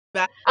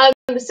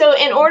So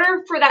in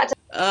order for that to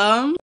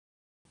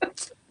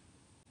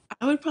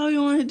I would probably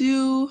want to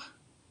do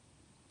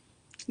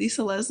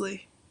Lisa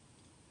Leslie.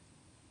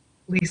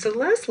 Lisa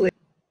Leslie.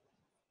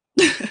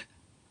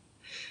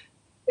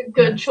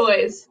 good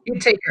choice. You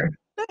take her.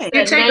 The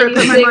You take her.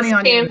 Put my money 96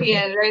 on you.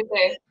 champion right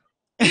there.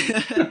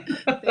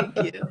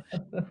 Thank you.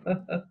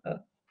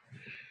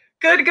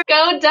 Good.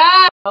 Go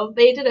Dad!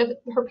 They did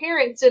her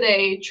parents did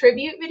a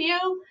tribute video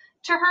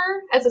to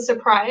her as a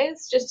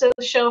surprise, just to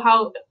show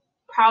how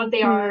proud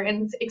they are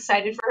and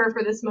excited for her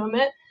for this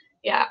moment.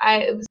 Yeah,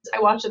 I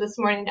watched it this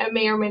morning. I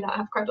may or may not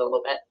have cried a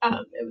little bit.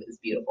 It was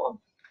beautiful.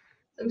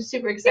 I'm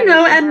super excited for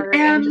her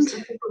and just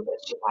the people that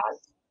she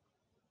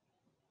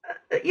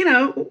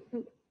has.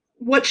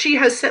 What she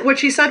has said, what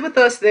she said with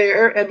us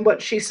there, and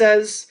what she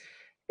says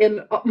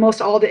in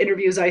most all the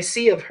interviews I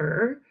see of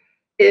her,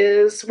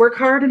 is work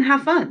hard and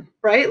have fun,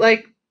 right?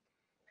 Like,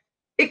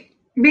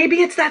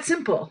 maybe it's that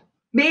simple.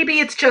 Maybe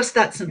it's just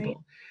that simple. Right.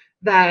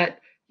 That,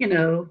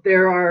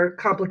 there are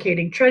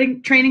complicating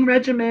training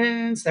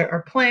regimens, there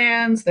are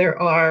plans, there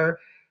are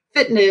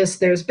fitness,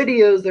 there's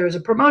videos, there's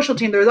a promotional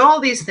team, there's all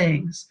these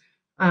things.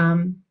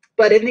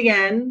 But in the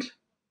end,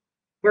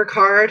 work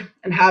hard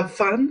and have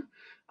fun.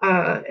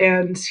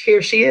 And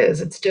here she is.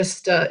 It's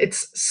just,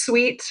 it's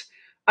sweet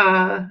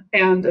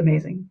and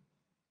amazing.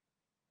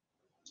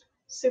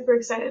 Super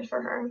excited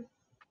for her.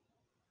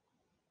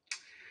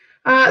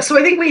 So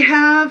I think we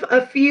have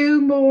a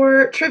few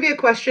more trivia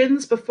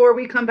questions before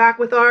we come back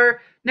with our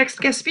next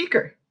guest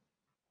speaker.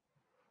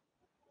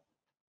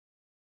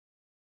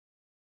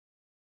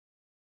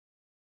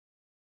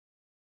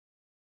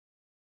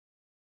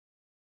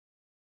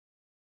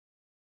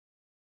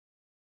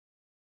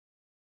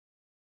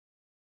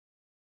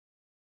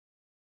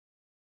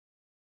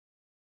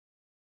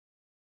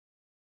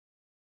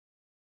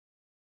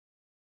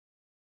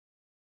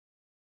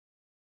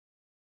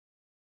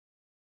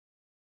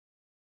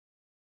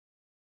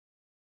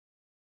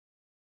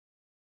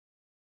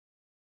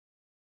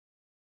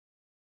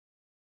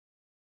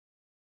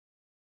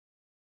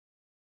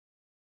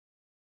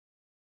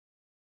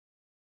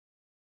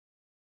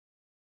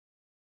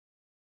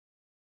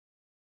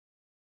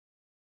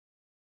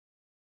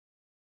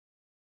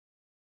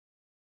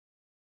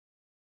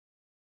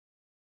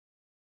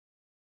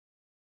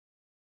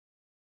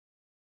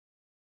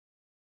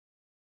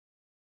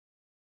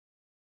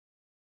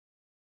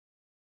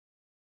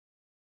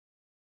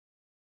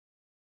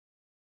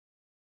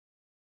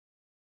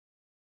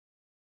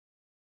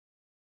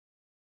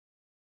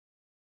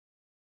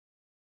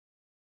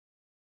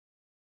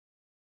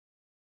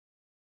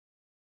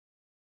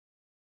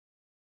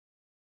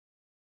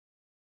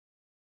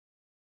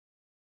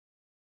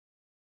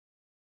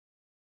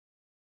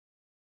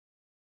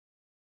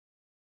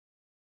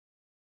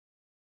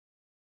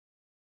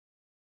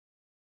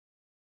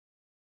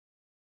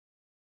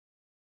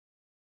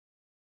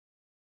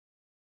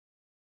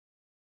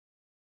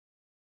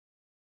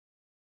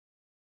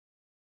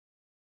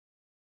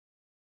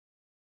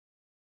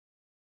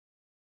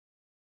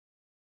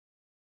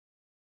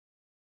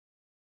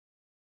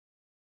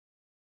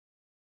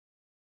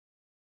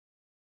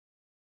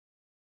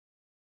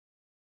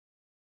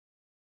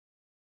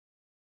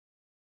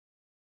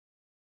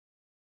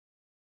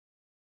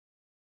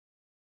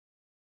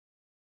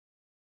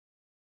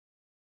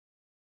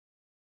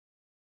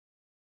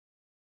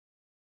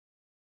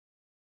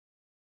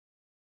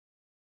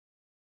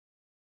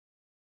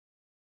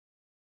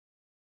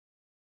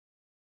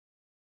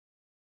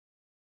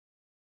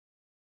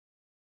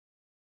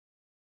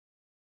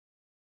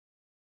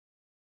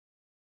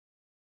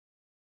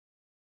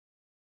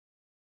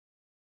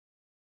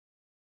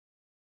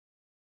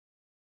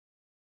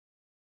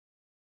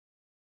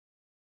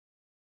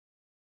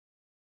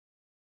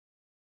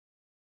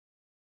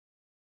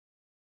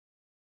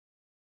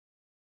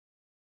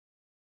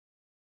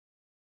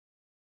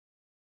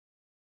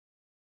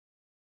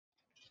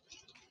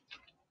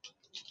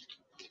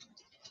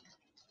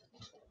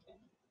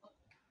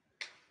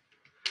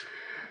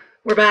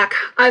 We're back.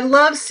 I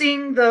love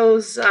seeing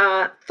those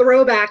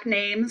throwback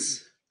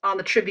names on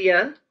the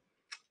trivia.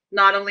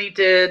 Not only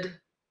did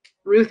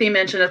Ruthie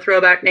mention a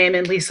throwback name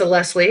in Lisa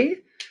Leslie,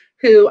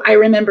 who I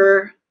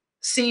remember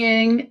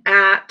seeing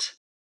at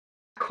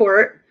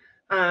court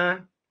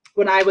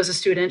when I was a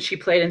student. She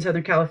played in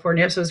Southern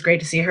California, so it was great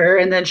to see her.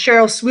 And then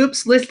Cheryl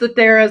Swoops listed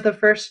there as the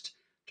first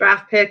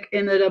draft pick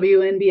in the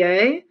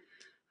WNBA.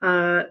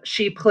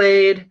 She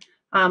played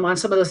on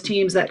some of those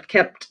teams that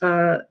kept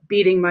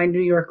beating my New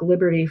York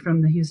Liberty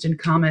from the Houston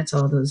Comets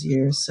all those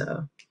years.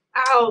 So,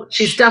 ouch.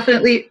 She's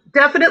definitely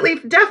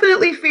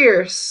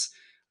fierce.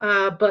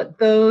 But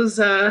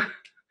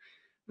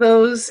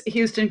those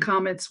Houston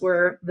Comets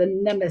were the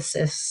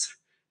nemesis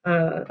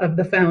of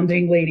the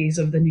founding ladies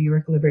of the New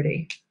York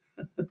Liberty.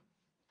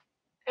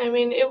 I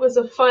mean, it was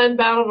a fun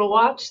battle to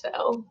watch,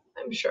 though,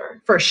 I'm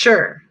sure. For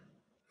sure.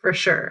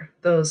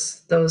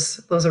 Those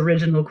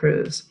original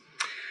crews.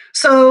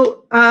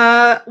 So,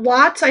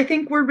 Watts, I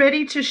think we're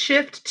ready to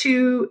shift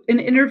to an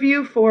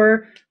interview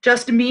for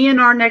just me and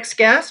our next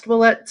guest. We'll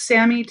let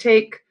Sammy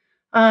take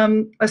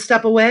a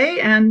step away.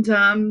 And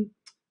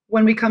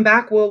when we come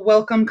back, we'll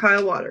welcome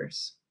Kyle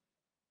Waters.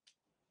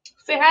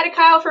 Say hi to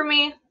Kyle for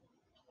me.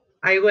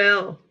 I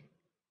will.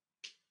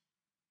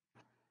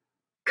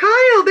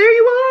 Kyle, there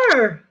you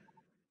are.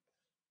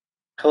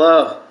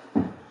 Hello.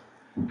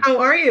 How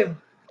are you?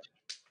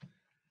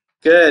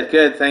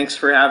 Good. Thanks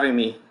for having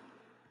me.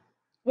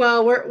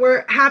 Well,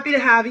 we're happy to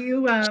have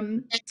you.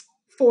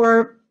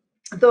 For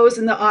those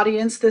in the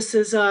audience, this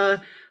is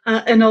an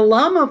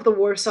alum of the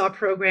Warsaw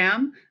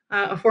program,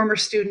 a former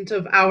student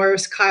of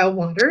ours, Kyle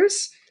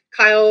Waters.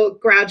 Kyle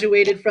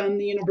graduated from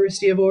the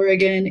University of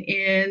Oregon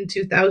in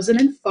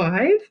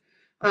 2005,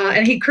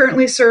 and he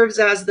currently serves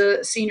as the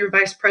Senior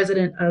Vice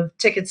President of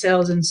Ticket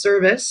Sales and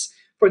Service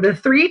for the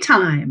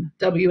three-time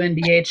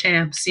WNBA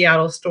champ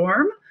Seattle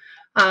Storm.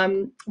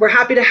 We're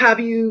happy to have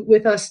you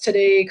with us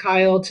today,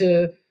 Kyle,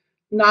 to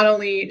not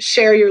only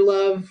share your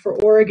love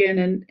for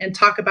Oregon and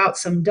talk about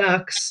some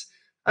Ducks,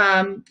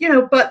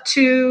 but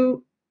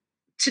to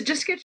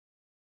just get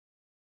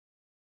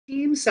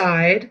team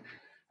side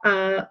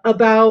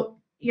about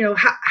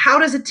how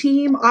does a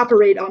team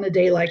operate on a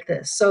day like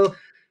this. So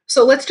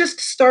let's just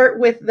start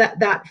with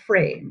that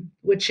frame,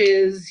 which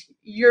is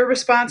you're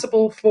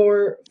responsible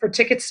for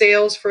ticket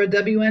sales for a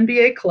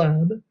WNBA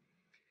club.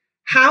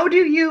 How do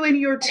you and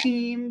your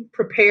team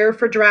prepare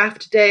for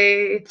draft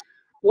day?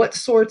 What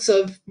sorts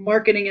of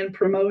marketing and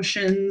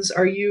promotions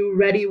are you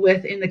ready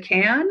with in the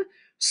can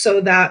so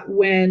that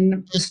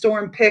when the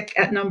Storm pick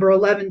at number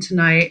 11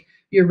 tonight,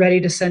 you're ready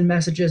to send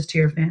messages to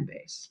your fan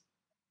base?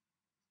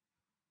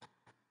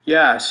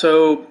 Yeah,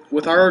 so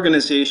with our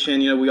organization,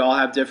 we all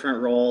have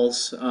different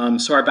roles.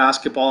 So our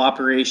basketball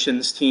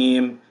operations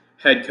team,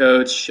 head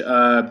coach,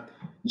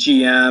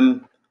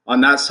 GM,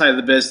 on that side of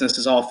the business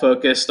is all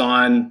focused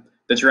on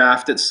the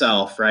draft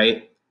itself,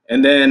 right?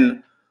 And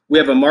then we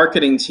have a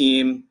marketing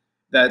team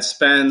that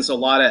spends a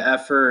lot of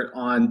effort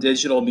on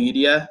digital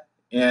media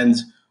and,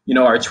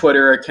 our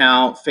Twitter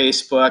account,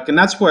 Facebook, and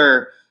that's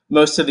where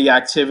most of the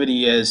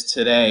activity is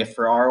today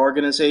for our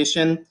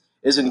organization,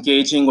 is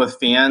engaging with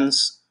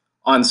fans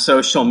on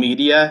social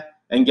media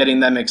and getting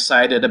them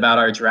excited about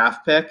our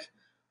draft pick.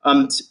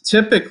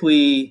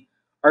 Typically,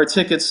 our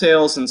ticket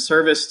sales and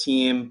service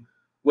team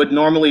would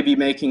normally be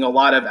making a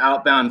lot of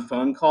outbound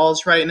phone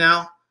calls right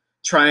now,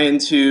 trying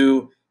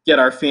to get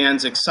our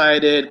fans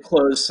excited,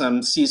 close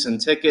some season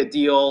ticket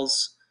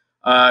deals,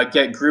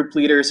 get group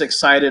leaders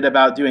excited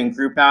about doing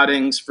group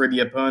outings for the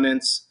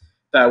opponents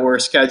that were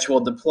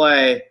scheduled to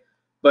play.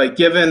 But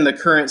given the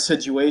current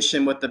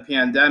situation with the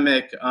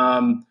pandemic,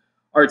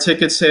 our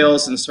ticket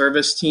sales and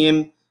service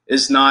team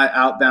is not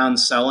outbound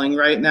selling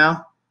right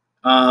now.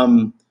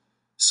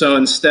 So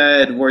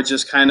instead, we're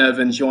just kind of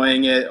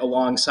enjoying it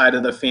alongside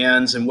of the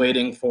fans and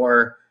waiting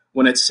for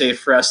when it's safe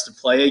for us to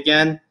play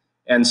again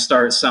and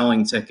start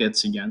selling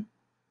tickets again.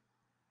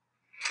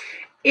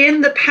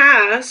 In the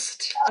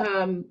past,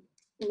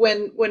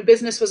 when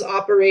business was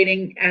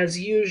operating as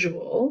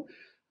usual,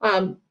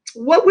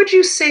 what would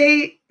you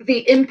say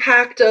the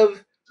impact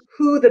of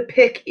who the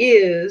pick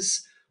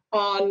is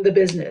on the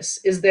business?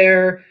 Is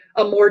there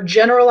a more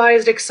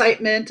generalized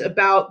excitement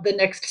about the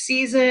next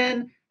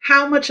season?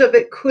 How much of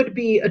it could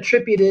be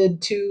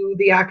attributed to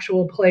the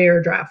actual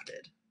player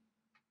drafted?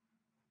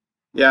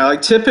 Yeah,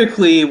 like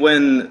typically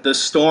when the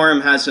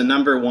Storm has a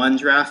number one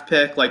draft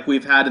pick, like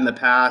we've had in the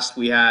past,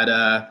 we had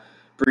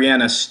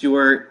Brianna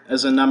Stewart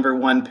as a number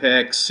one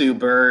pick, Sue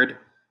Bird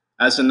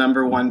as a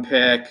number one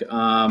pick,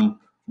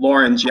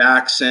 Lauren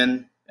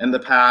Jackson in the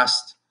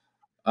past.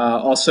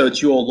 Also,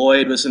 Jewel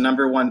Lloyd was a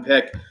number one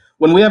pick.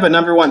 When we have a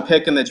number one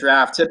pick in the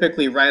draft,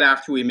 typically right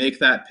after we make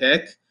that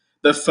pick,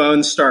 the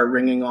phones start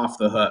ringing off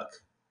the hook.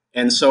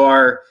 And so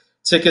our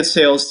ticket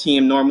sales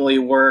team normally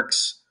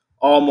works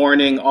all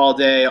morning, all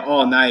day,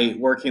 all night,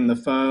 working the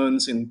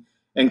phones and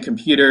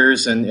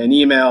computers and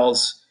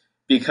emails,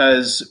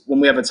 because when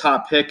we have a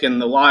top pick in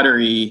the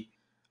lottery,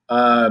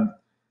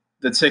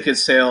 the ticket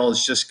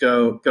sales just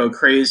go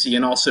crazy,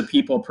 and also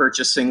people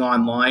purchasing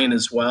online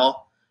as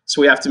well.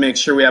 So we have to make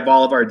sure we have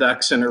all of our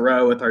ducks in a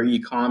row with our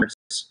e-commerce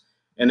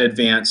in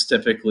advance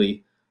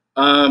typically.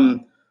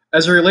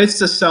 As it relates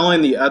to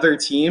selling the other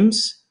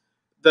teams,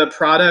 the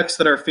products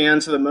that our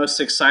fans are the most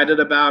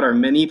excited about are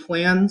mini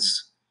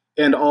plans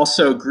and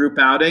also group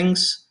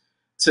outings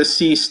to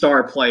see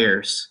star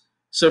players.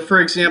 So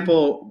for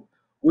example,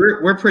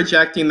 we're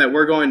projecting that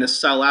we're going to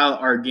sell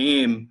out our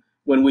game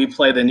when we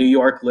play the New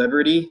York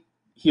Liberty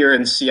here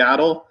in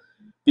Seattle,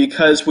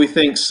 because we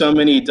think so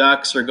many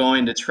Ducks are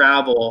going to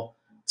travel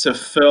to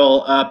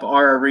fill up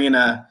our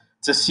arena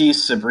to see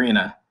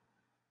Sabrina.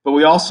 But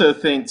we also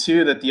think,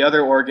 too, that the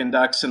other Oregon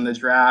Ducks in the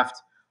draft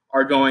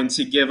are going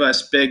to give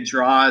us big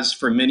draws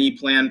for mini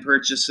plan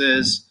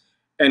purchases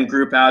and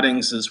group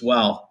outings as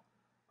well.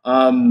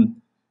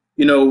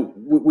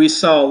 We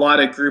saw a lot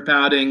of group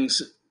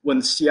outings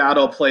when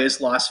Seattle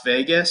plays Las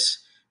Vegas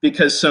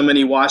because so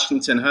many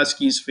Washington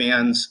Huskies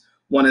fans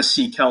want to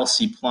see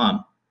Kelsey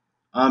Plum.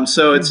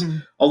 So it's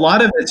a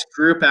lot of it's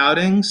group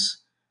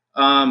outings,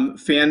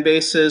 fan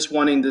bases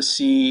wanting to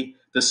see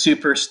the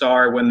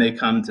superstar when they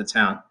come to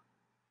town.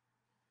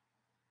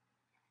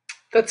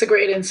 That's a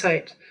great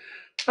insight.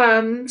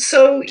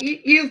 So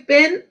you've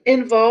been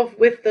involved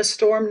with the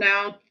Storm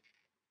now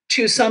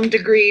to some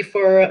degree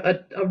for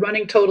a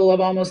running total of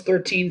almost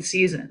 13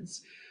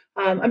 seasons.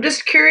 I'm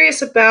just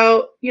curious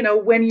about,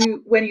 when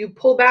you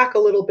pull back a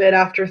little bit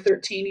after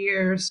 13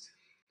 years,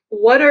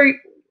 what are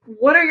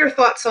what are your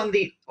thoughts on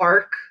the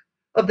arc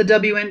of the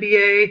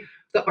WNBA,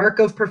 the arc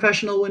of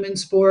professional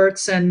women's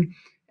sports, and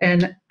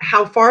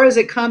how far has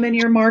it come in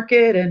your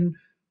market, and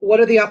what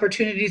are the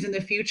opportunities in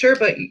the future?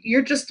 But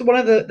you're just one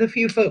of the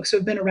few folks who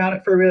have been around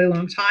it for a really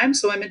long time,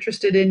 so I'm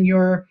interested in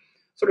your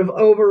sort of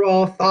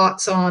overall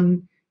thoughts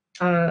on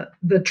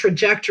the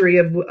trajectory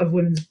of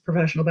women's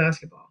professional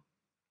basketball.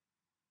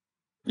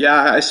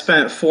 Yeah, I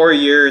spent 4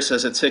 years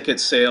as a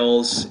ticket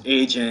sales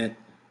agent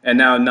and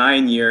now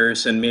 9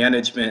 years in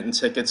management and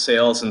ticket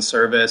sales and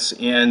service.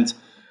 And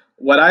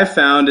what I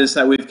found is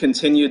that we've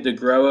continued to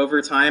grow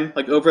over time.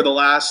 Like over the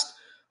last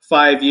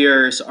 5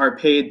 years, our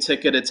paid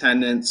ticket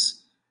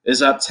attendance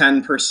is up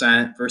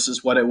 10%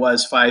 versus what it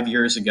was 5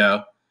 years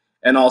ago.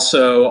 And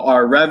also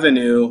our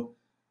revenue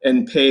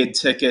in paid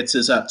tickets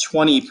is up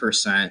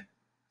 20%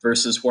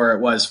 versus where it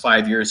was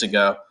 5 years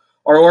ago.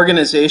 Our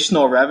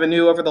organizational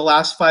revenue over the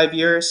last 5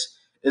 years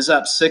is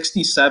up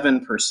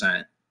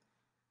 67%.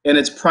 And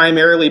it's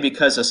primarily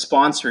because of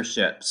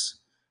sponsorships.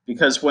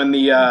 Because when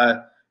the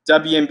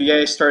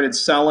WNBA started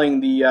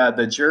selling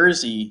the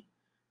jersey,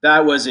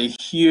 that was a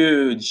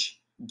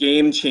huge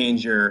game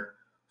changer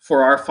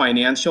for our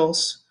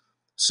financials.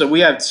 So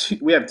we have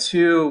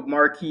two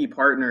marquee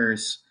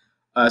partners,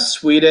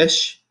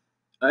 Swedish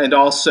and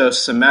also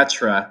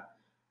Symmetra,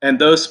 and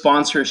those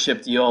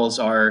sponsorship deals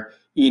are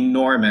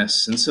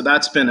enormous. And so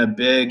that's been a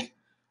big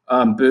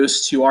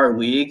boost to our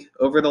league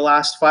over the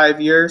last 5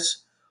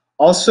 years.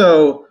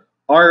 Also,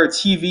 our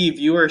TV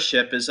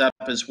viewership is up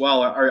as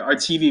well. Our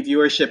TV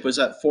viewership was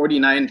up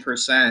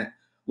 49%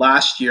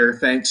 last year,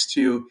 thanks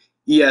to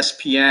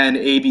ESPN,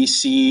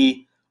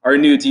 ABC, our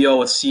new deal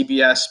with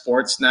CBS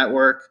Sports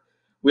Network.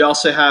 We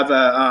also have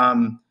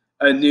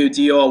a new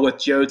deal with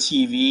Joe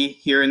TV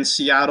here in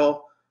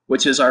Seattle,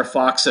 which is our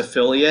Fox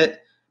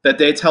affiliate, that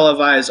they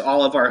televise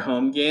all of our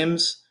home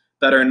games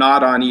that are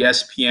not on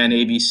ESPN,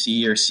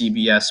 ABC, or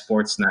CBS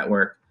Sports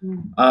Network.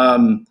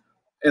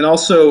 And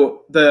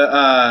also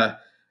the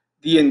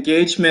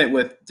engagement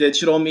with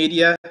digital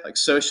media, like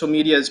social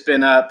media, has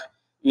been up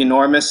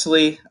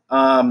enormously.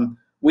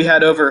 We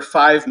had over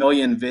 5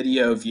 million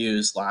video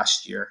views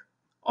last year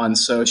on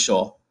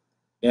social,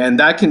 and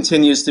that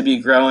continues to be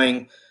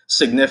growing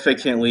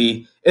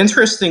significantly.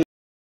 Interesting,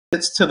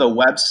 visits to the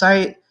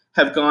website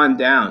have gone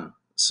down.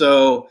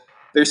 So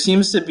there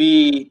seems to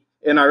be,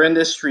 in our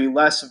industry,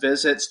 less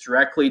visits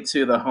directly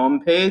to the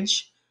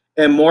homepage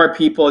and more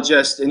people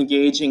just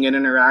engaging and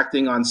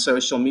interacting on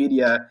social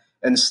media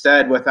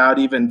instead without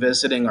even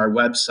visiting our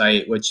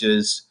website, which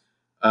is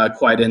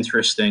quite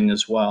interesting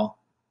as well.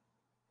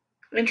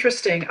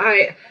 Interesting.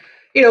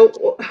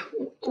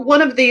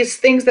 One of these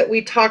things that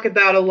we talk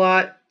about a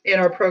lot in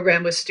our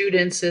program with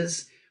students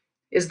is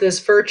this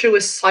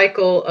virtuous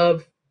cycle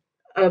of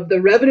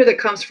the revenue that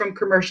comes from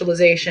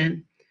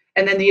commercialization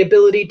and then the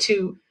ability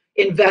to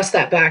invest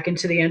that back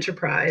into the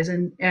enterprise.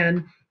 And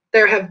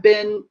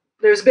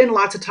there's been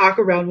lots of talk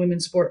around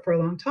women's sport for a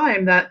long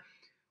time that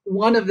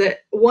one of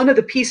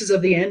the pieces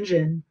of the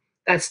engine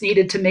that's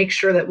needed to make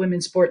sure that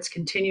women's sports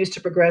continues to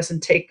progress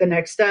and take the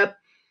next step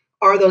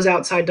are those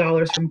outside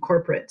dollars from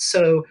corporate.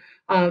 So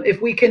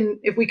if we can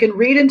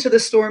read into the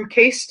Storm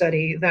case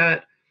study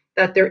that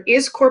there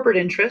is corporate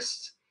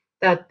interest,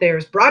 that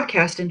there's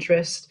broadcast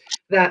interest,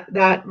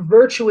 that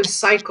virtuous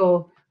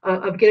cycle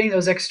of getting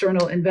those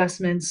external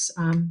investments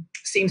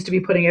seems to be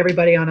putting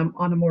everybody on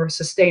a more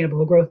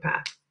sustainable growth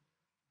path.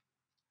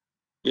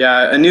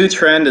 Yeah, a new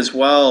trend as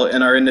well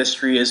in our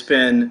industry has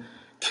been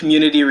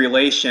community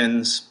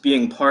relations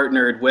being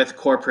partnered with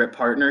corporate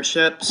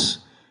partnerships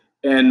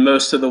and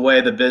most of the way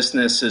the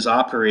business is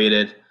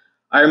operated.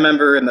 I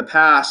remember in the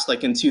past,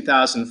 like in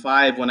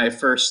 2005, when I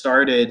first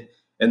started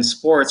in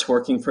sports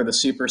working for the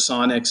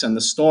Supersonics and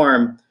the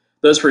Storm,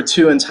 those were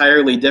two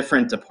entirely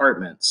different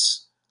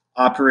departments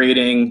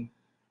operating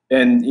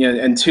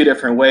in two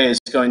different ways,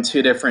 going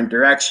two different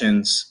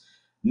directions.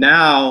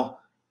 Now,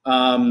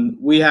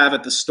 we have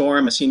at the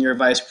Storm a senior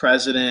vice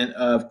president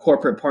of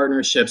corporate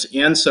partnerships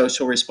and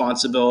social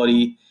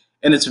responsibility,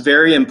 and it's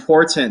very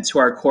important to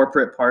our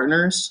corporate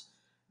partners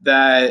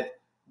that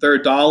their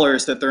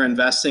dollars that they're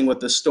investing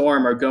with the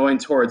Storm are going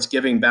towards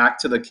giving back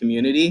to the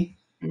community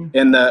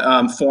in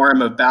the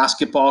form of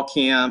basketball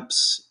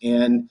camps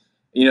and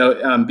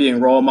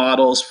being role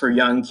models for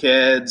young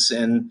kids.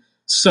 And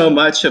so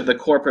much of the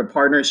corporate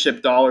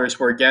partnership dollars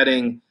we're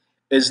getting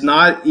is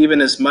not even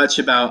as much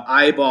about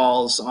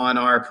eyeballs on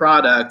our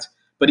product,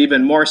 but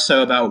even more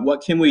so about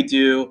what can we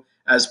do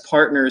as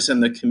partners in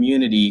the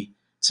community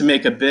to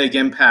make a big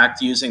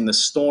impact using the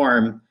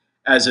Storm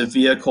as a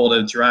vehicle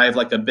to drive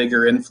like a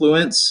bigger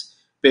influence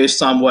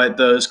based on what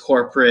those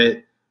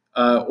corporate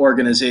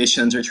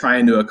organizations are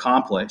trying to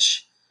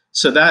accomplish.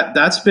 So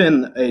that's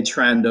been a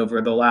trend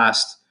over the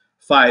last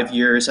 5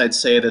 years, I'd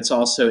say that's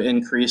also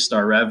increased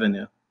our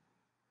revenue.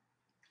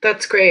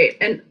 That's great.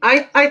 And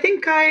I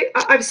think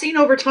I've seen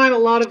over time a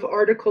lot of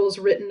articles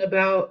written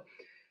about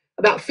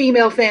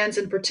female fans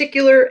in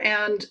particular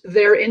and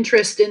their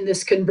interest in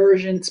this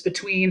convergence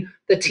between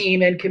the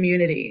team and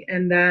community,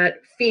 and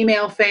that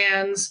female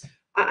fans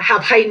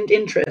have heightened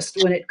interest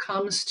when it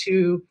comes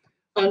to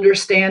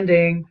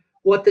understanding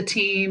what the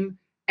team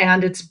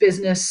and its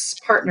business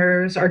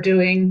partners are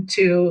doing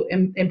to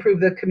improve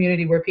the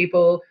community where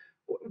people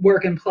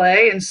work and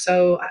play. And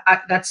so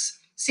that's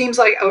seems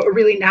like a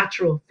really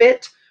natural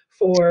fit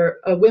for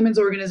a women's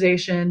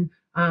organization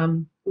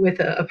with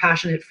a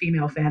passionate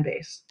female fan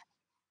base.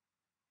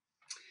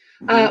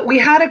 We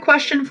had a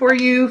question for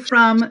you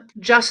from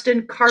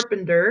Justin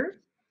Carpenter,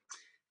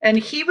 and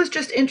he was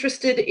just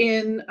interested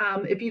in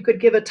if you could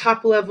give a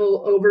top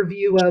level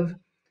overview of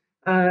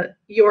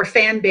your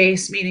fan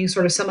base, meaning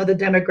sort of some of the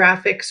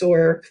demographics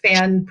or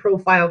fan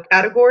profile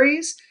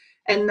categories,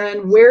 and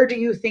then where do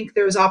you think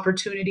there's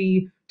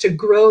opportunity to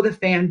grow the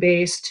fan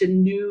base to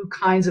new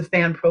kinds of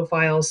fan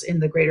profiles in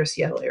the greater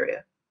Seattle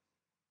area?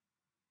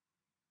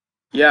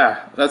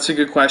 Yeah, that's a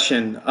good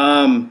question.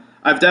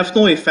 I've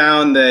definitely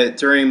found that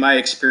during my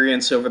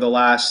experience over the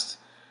last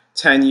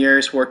 10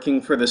 years working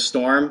for the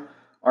Storm,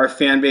 our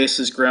fan base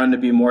has grown to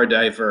be more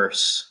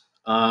diverse.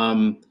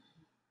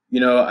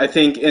 I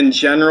think in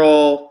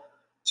general,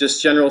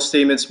 just general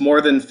statements,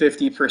 more than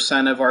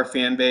 50% of our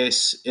fan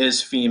base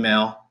is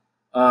female.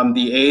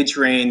 The age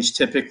range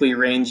typically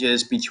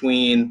ranges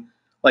between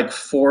like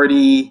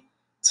 40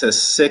 to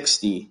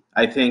 60,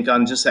 I think,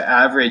 on just the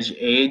average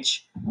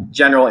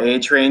general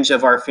age range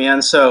of our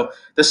fans. So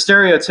the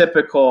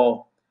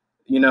stereotypical,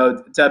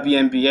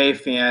 WNBA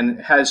fan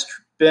has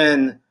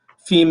been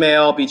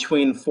female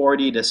between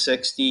 40 to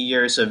 60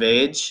 years of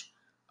age.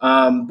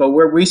 But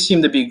where we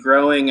seem to be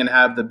growing and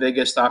have the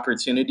biggest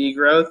opportunity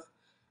growth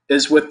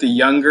is with the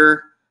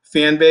younger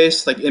fan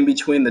base, like in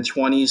between the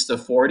 20s to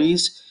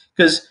 40s.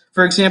 Because,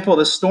 for example,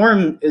 the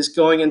Storm is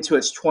going into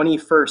its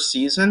 21st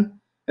season.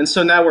 And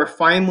so now we're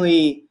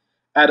finally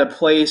at a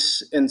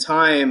place in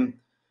time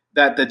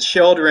that the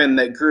children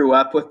that grew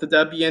up with the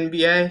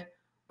WNBA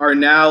are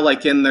now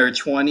like in their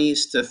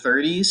 20s to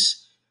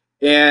 30s.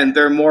 And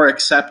they're more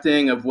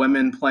accepting of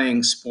women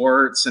playing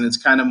sports, and it's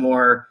kind of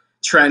more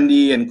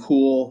trendy and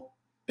cool,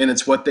 and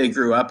it's what they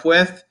grew up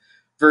with.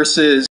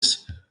 Versus,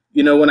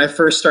 when I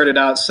first started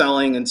out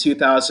selling in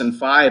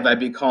 2005, I'd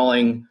be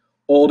calling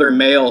older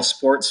male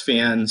sports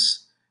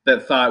fans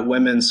that thought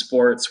women's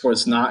sports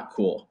was not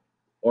cool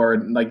or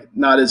like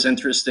not as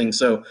interesting.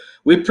 So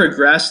we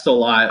progressed a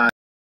lot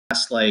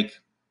last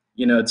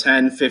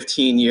 10,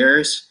 15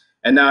 years.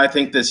 And now I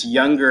think this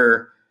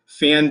younger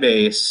fan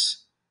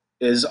base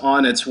is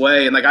on its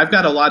way. And I've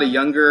got a lot of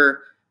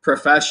younger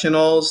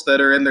professionals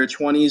that are in their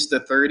 20s to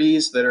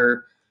 30s that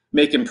are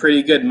making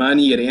pretty good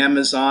money at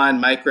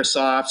Amazon,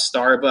 Microsoft,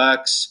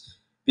 Starbucks,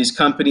 these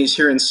companies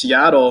here in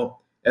Seattle,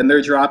 and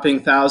they're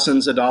dropping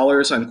thousands of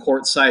dollars on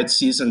courtside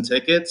season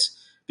tickets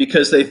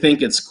because they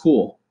think it's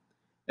cool.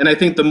 And I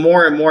think the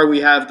more and more we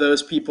have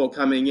those people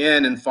coming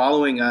in and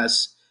following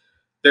us,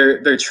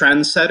 they're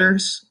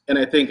trendsetters, and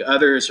I think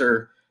others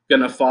are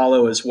going to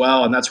follow as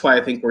well. And that's why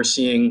I think we're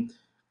seeing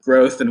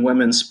growth in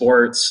women's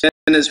sports.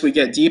 And as we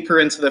get deeper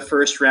into the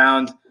first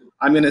round,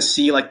 I'm going to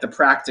see the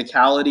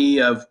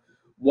practicality of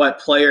what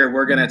player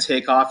we're going to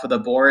take off of the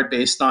board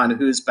based on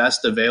who's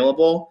best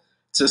available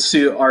to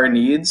suit our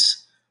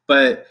needs.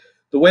 But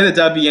the way the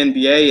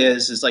WNBA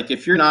is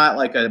if you're not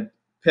a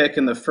pick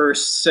in the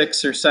first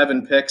 6 or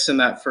 7 picks in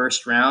that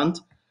first round,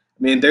 I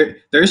mean,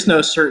 there's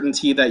no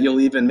certainty that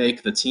you'll even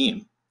make the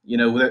team.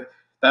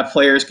 That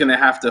player is going to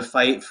have to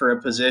fight for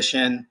a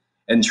position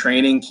in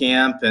training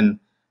camp, and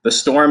the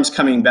Storm's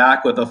coming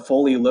back with a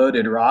fully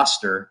loaded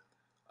roster.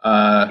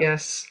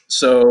 Yes.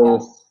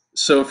 So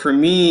for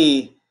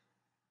me,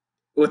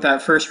 with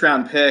that first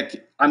round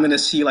pick, I'm going to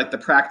see the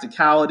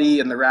practicality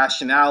and the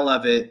rationale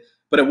of it,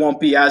 but it won't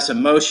be as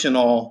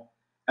emotional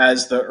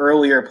as the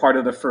earlier part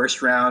of the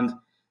first round,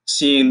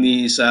 seeing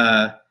these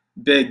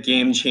big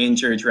game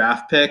changer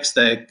draft picks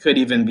that could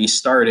even be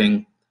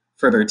starting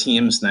for their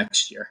teams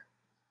next year.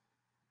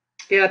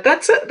 Yeah,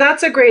 that's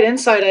a great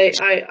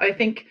insight. I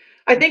think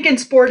in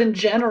sport in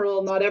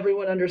general, not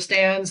everyone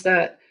understands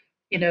that,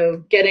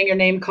 getting your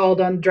name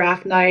called on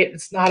draft night,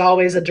 it's not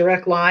always a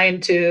direct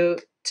line to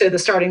the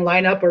starting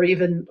lineup or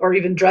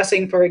even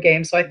dressing for a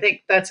game. So I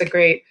think that's a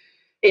great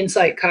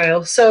insight,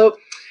 Kyle. So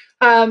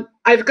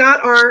I've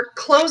got our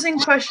closing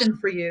question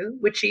for you,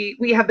 which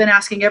we have been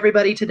asking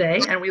everybody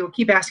today, and we will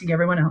keep asking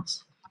everyone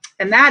else.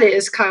 And that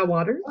is, Kyle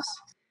Waters,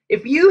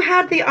 if you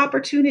had the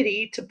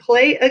opportunity to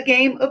play a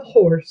game of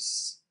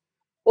horse,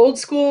 old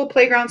school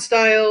playground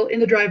style in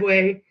the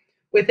driveway,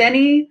 with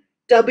any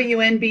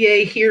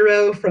WNBA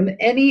hero from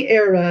any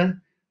era,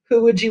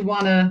 who would you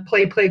want to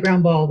play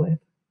playground ball with?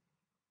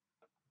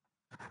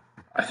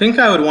 I think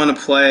I would want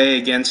to play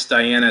against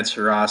Diana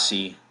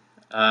Taurasi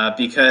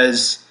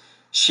because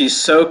she's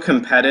so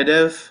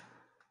competitive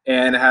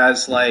and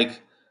has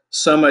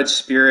so much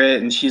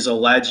spirit, and she's a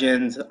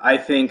legend. I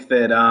think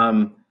that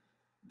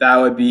that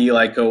would be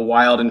like a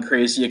wild and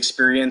crazy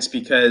experience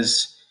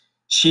because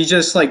she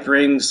just like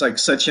brings like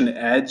such an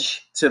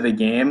edge to the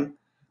game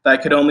that I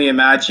could only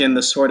imagine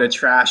the sort of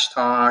trash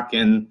talk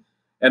and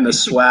the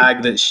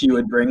swag that she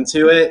would bring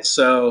to it.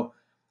 So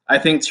I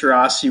think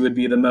Tarasi would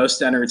be the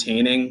most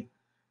entertaining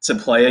to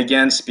play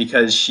against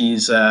because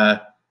she's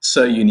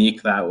so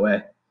unique that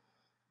way.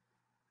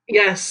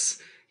 Yes,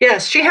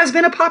 yes, she has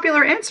been a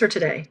popular answer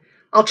today.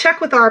 I'll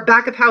check with our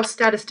back of house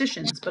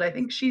statisticians, but I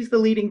think she's the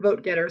leading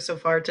vote getter so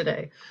far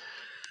today.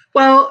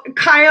 Well,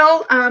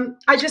 Kyle,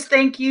 I just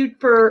thank you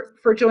for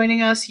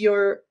joining us.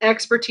 Your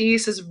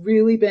expertise has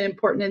really been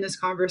important in this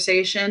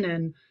conversation,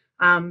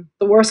 and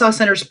the Warsaw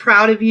Center is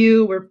proud of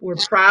you. We're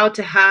proud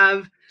to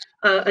have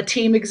a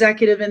team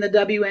executive in the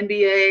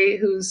WNBA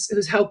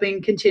who's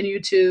helping continue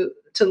to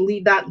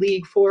lead that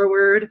league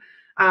forward.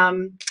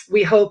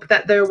 We hope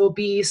that there will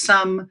be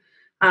some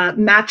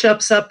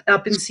matchups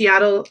up in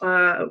Seattle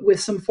with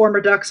some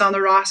former Ducks on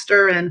the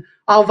roster, and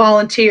I'll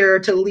volunteer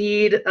to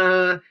lead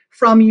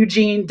from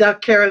Eugene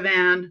Duck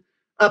Caravan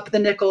up the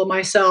nickel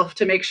myself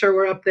to make sure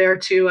we're up there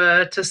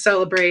to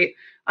celebrate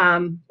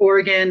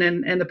Oregon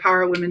and the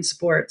power of women's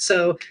sport.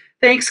 So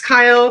thanks,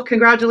 Kyle.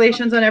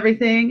 Congratulations on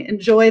everything.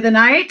 Enjoy the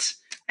night,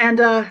 and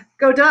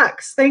go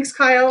Ducks. Thanks,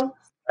 Kyle.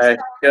 All right,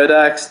 go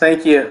Ducks.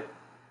 Thank you.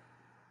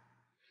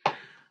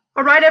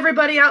 All right,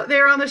 everybody out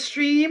there on the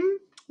stream,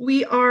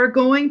 we are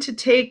going to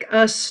take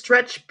a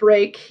stretch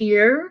break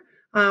here.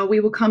 We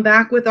will come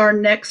back with our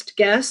next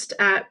guest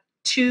at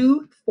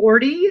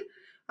 2:40.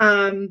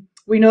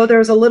 We know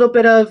there's a little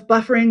bit of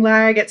buffering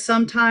lag at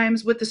some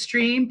times with the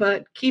stream,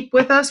 but keep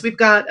with us. We've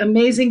got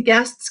amazing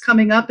guests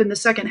coming up in the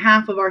second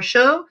half of our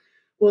show.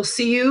 We'll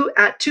see you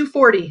at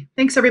 2:40.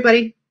 Thanks,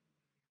 everybody.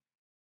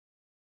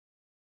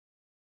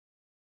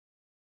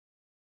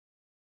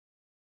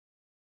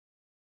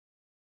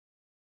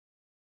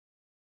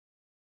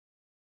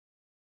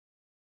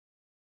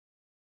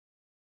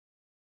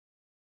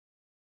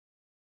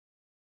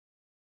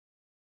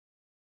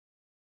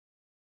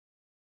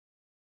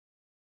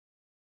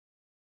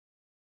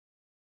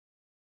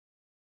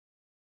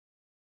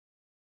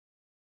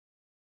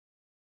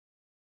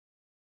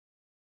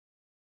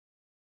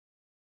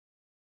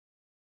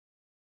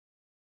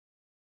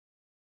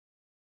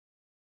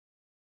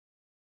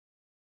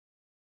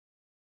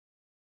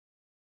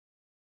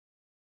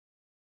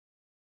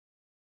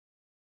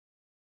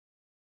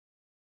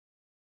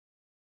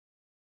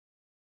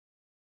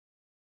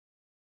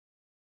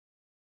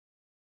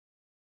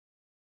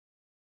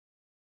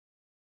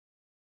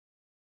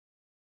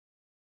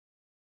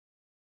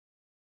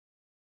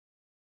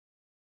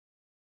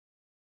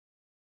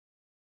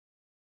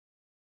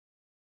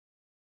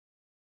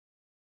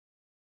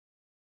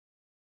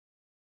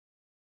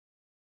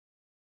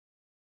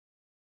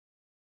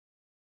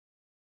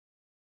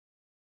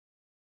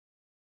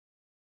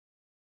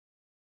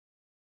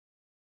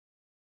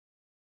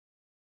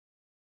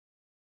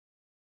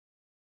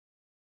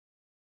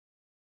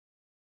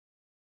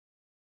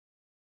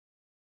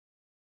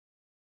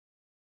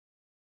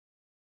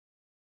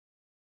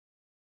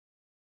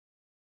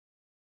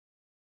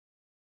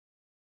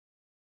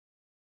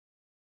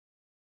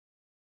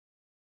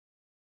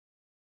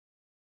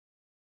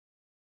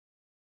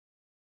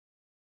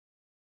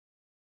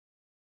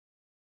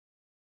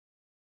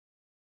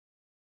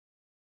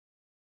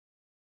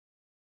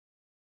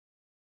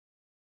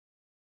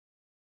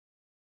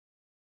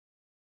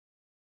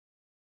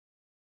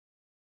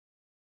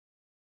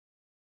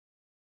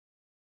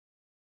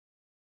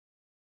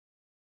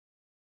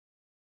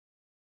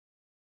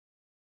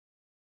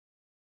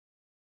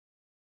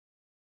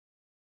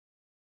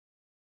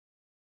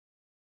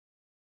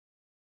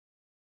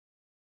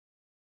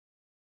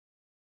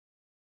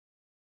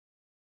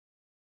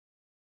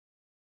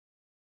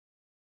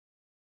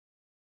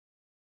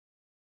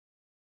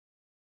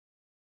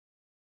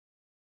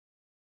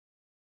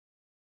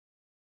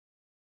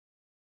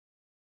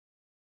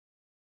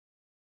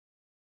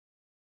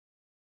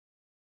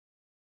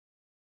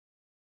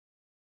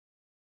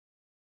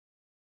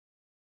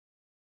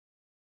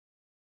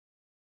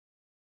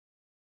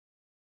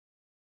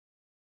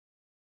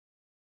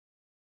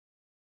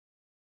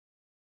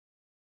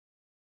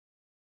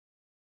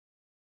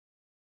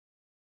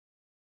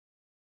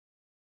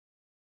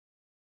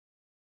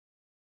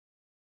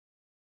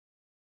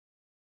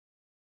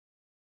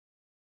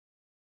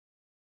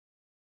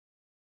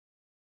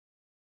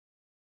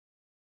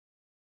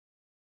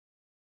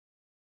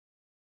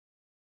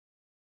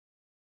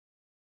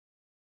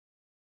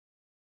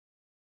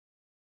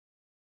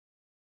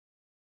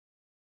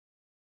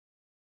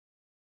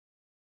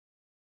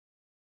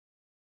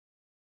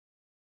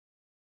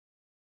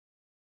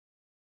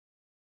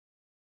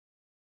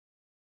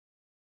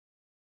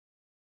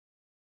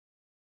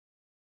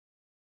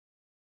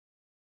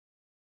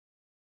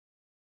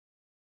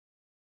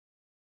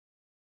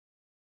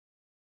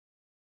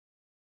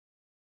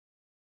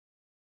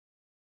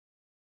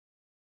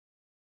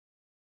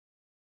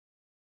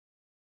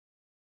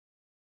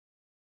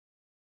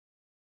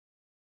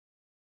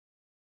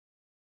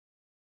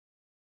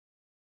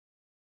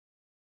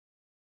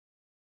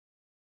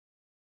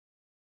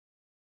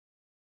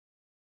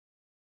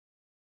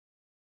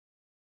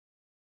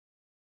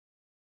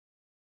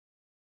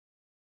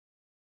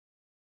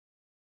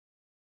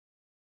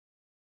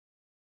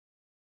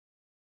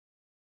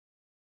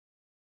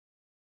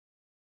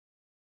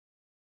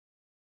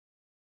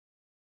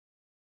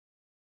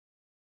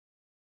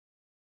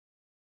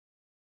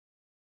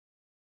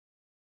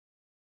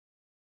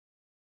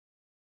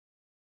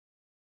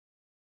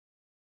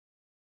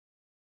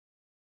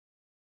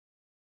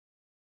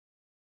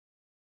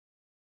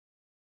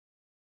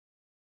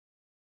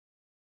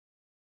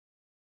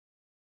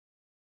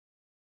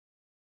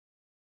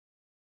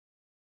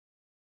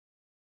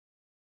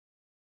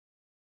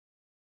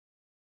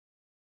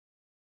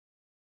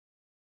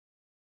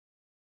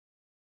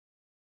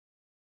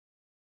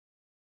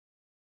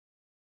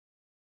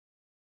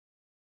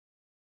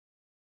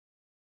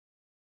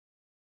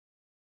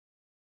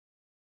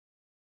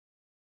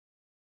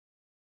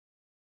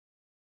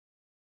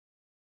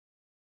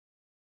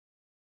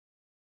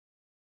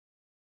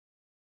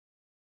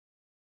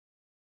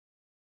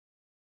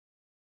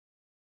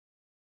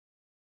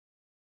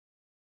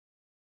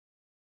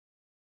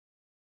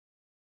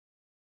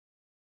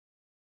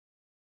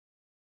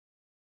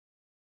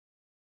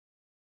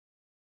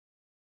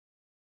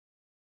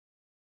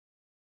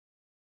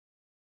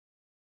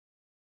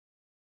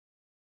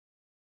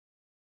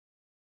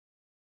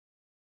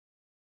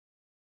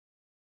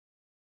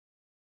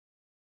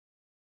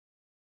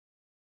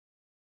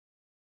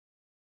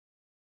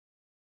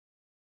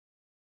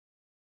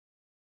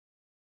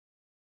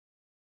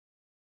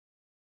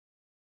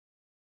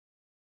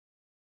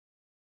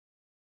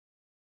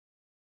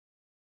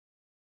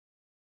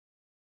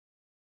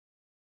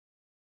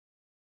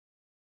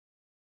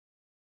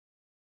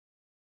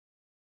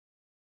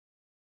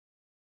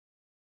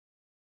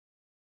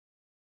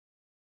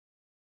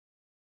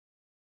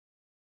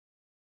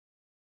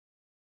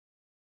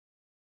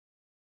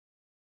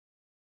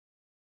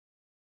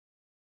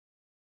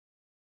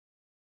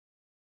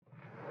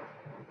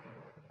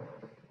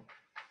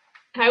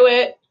 Hi,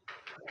 Whit.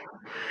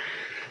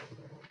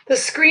 The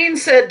screen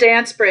said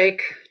dance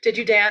break. Did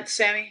you dance,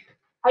 Sammy?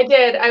 I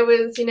did. I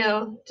was,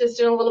 just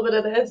doing a little bit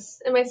of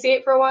this in my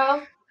seat for a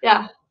while.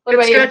 Yeah. What Good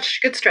about you? stretch.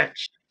 Good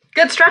stretch.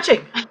 Good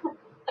stretching.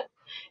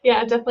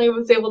 Yeah, definitely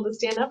was able to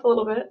stand up a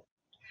little bit.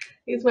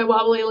 Use my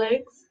wobbly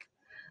legs.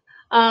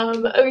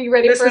 Are you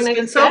ready This for our has been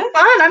next so guest?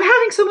 fun. I'm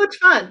having so much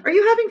fun. Are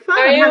you having fun?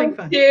 I I'm having am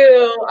fun.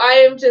 too.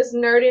 I am just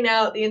nerding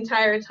out the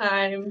entire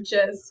time,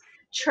 just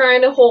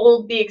trying to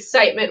hold the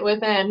excitement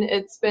within.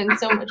 It's been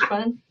so much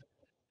fun.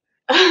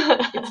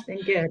 It's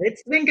been good.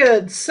 It's been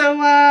good. So,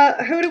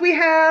 who do we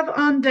have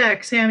on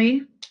deck,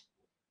 Sammy?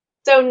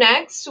 So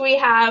next we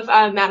have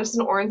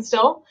Madison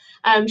Ornstil.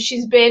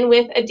 She's been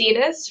with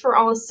Adidas for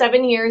almost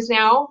 7 years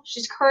now.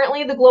 She's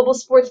currently the global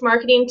sports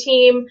marketing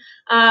team,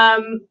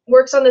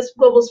 works on this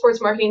global sports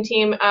marketing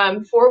team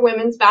for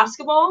women's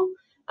basketball.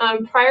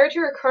 Prior to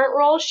her current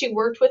role, she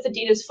worked with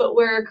Adidas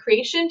footwear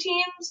creation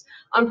teams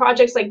on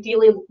projects like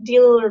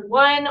D-Lillard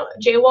 1,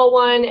 J-Wall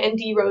 1, and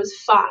D-Rose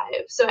 5.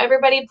 So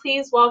everybody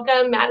please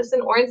welcome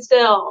Madison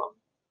Ornstil.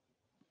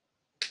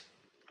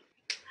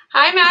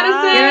 Hi, Madison.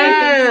 Hi,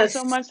 thank you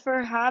so Yes. much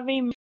for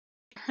having me.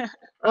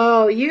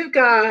 Oh, you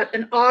got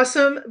an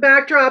awesome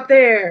backdrop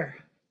there.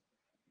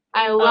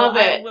 I love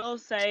I it. will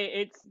say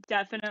it's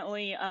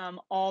definitely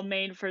all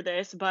made for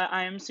this, but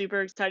I am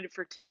super excited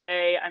for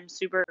today. I'm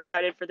super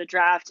excited for the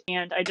draft,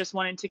 and I just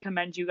wanted to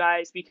commend you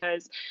guys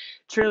because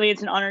truly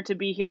it's an honor to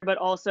be here, but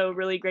also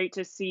really great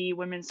to see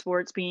women's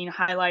sports being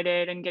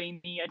highlighted and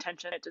getting the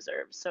attention it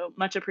deserves. So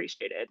much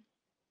appreciated.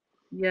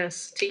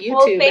 Yes, to you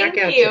Well, too. Back thank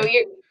at you.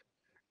 you.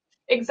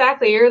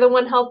 Exactly. You're the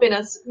one helping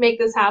us make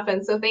this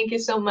happen. So thank you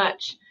so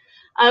much.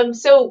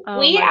 So Oh,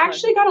 we my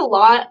actually pleasure. got a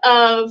lot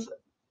of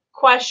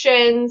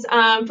questions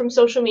from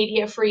social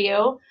media for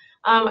you.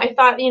 I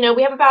thought,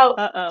 we have about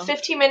Uh-oh.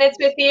 15 minutes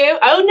with you.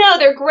 Oh, no,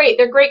 they're great.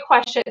 They're great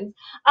questions.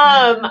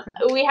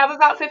 We have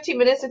about 15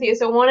 minutes with you.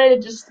 So I wanted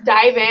to just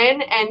dive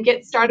in and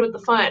get started with the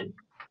fun.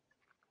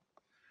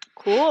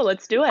 Cool,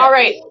 let's do All it.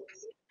 right.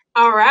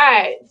 All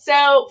right.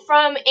 So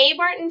from A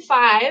Barton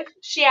 5,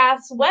 she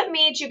asks, what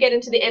made you get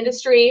into the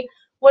industry?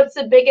 What's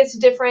the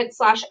biggest difference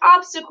 /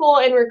 obstacle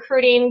in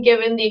recruiting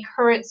given the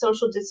current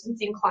social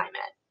distancing climate?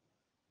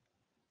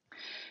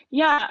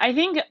 Yeah, I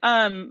think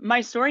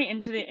my story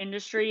into the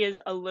industry is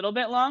a little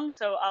bit long,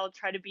 so I'll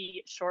try to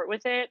be short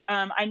with it.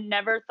 I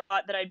never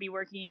thought that I'd be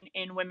working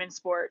in women's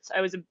sports.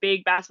 I was a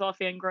big basketball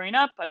fan growing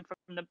up. I'm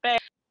from the Bay.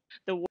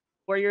 The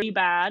Warriors really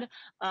bad.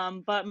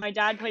 But my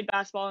dad played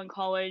basketball in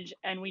college,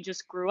 and we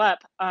just grew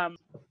up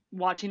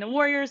watching the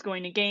Warriors,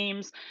 going to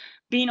games,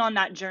 being on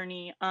that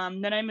journey.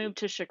 Then I moved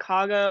to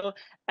Chicago,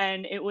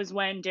 and it was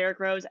when Derrick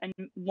Rose and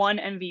won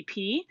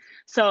MVP.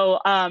 So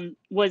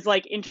was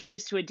like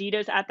introduced to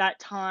Adidas at that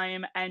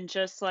time, and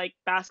just like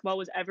basketball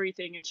was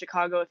everything in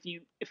Chicago.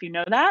 If you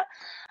know that.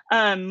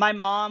 My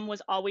mom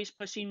was always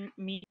pushing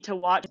me to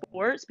watch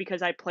sports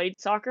because I played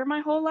soccer my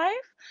whole life.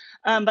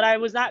 But I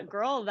was that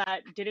girl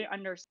that didn't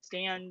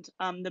understand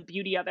the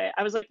beauty of it.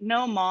 I was like,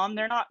 no, mom,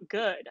 they're not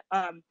good.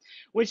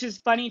 Which is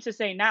funny to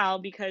say now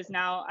because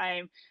now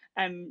I'm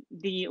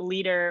the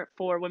leader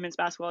for women's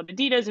basketball at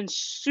Adidas and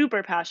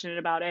super passionate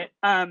about it.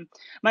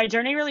 My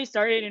journey really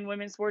started in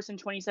women's sports in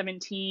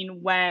 2017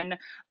 when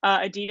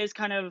Adidas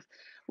kind of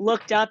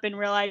looked up and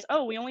realized,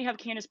 oh, we only have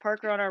Candace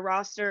Parker on our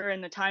roster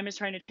and the time is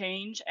trying to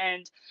change.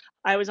 And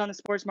I was on the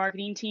sports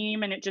marketing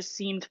team and it just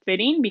seemed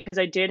fitting because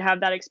I did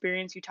have that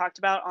experience you talked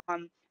about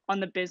on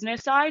the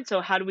business side.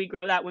 So how do we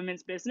grow that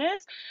women's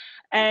business?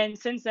 And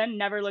since then,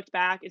 never looked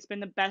back. It's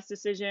been the best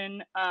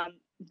decision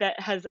that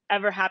has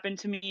ever happened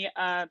to me.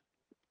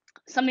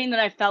 Something that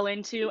I fell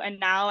into, and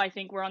now I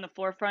think we're on the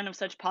forefront of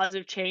such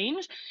positive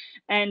change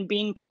and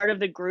being part of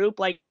the group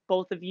like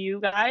both of you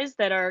guys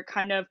that are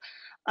kind of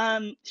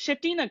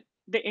shifting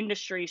the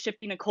industry,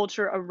 shifting the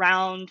culture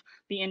around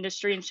the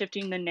industry and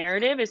shifting the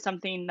narrative is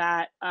something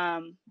that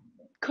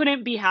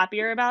couldn't be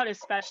happier about,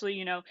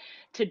 especially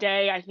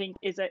today I think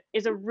is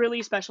a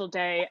really special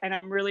day, and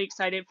I'm really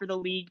excited for the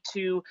league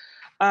to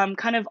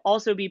kind of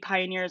also be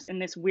pioneers in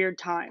this weird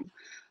time.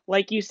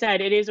 Like you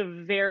said, it is a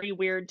very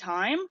weird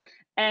time,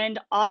 and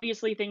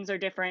obviously things are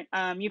different.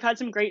 You've had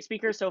some great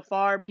speakers so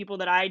far, people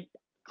that I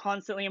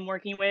constantly am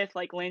working with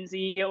like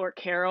Lindsay or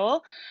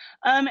Carol,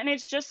 and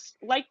it's just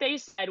like they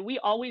said, we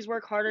always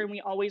work harder and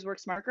we always work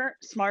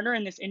smarter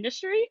in this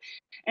industry,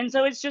 and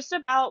so it's just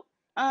about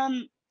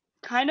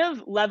kind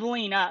of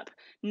leveling up,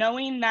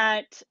 knowing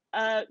that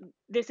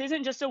this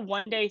isn't just a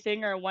one day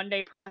thing or a one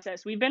day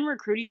process. We've been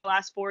recruiting the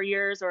last 4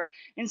 years, or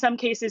in some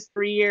cases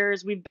 3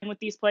 years. We've been with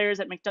these players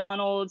at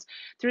McDonald's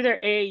through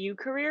their AAU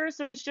careers.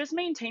 So it's just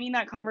maintaining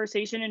that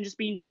conversation and just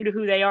being true to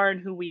who they are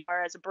and who we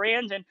are as a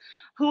brand and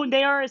who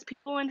they are as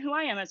people and who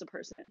I am as a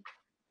person.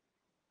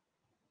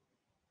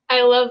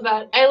 I love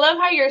that. I love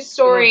how your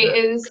story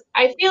is,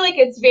 I feel like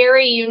it's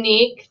very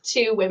unique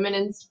to women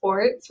in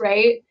sports,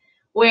 right?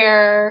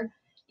 Where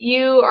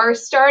you are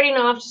starting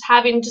off just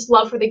having just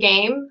love for the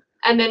game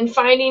and then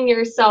finding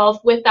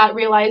yourself with that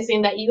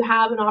realizing that you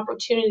have an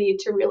opportunity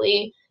to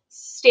really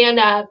stand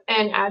up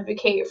and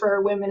advocate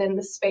for women in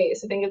the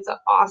space. I think it's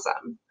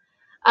awesome.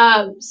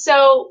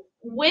 So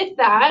with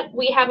that,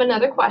 we have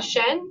another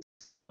question.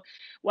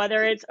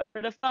 Whether it's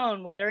over the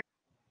phone, whether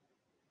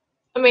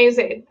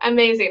Amazing.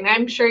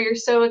 I'm sure you're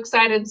so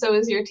excited. So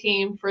is your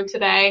team for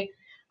today,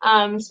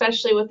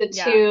 especially with the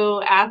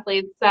two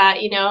athletes that,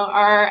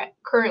 are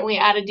currently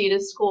at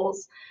Adidas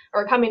schools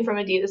or coming from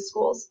Adidas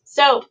schools.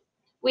 So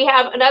we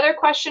have another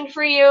question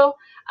for you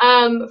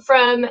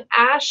from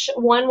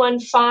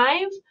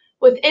Ash115.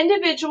 With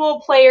individual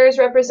players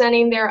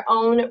representing their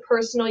own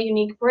personal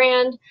unique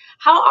brand,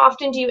 how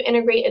often do you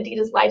integrate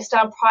Adidas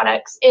lifestyle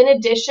products in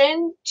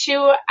addition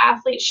to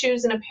athlete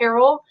shoes and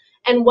apparel?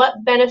 And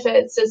what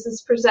benefits does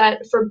this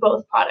present for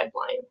both product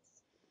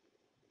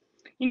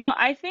lines?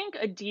 I think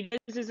Adidas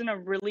is in a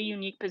really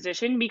unique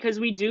position because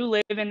we do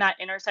live in that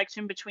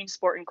intersection between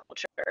sport and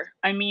culture.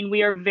 I mean,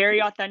 we are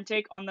very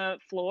authentic on the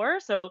floor.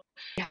 So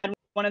we had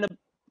one of the,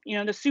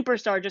 the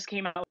superstar just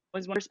came out,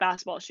 was one of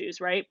basketball shoes,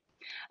 right?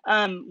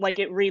 Like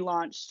it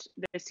relaunched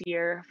this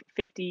year,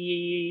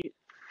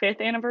 55th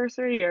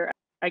anniversary, or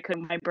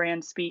my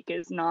brand speak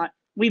is not,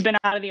 we've been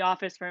out of the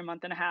office for a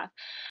month and a half.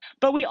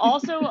 But we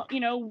also,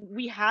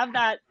 we have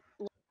that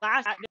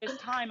at this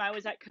time I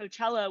was at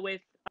Coachella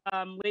with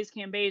Liz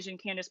Cambage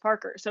and Candace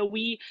Parker. So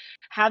we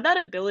have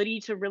that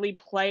ability to really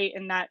play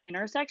in that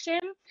intersection.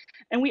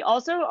 And we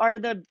also are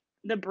the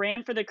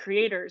brand for the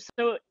creators.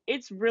 So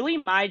it's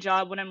really my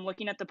job when I'm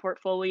looking at the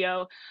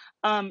portfolio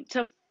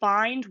to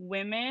find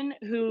women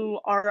who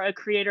are a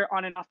creator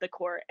on and off the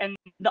court. And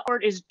the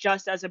art is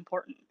just as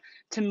important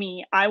to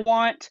me. I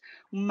want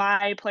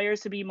my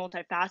players to be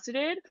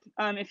multifaceted.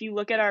 If you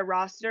look at our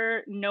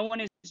roster, no one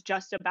is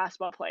just a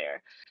basketball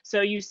player. So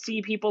you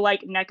see people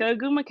like Nneka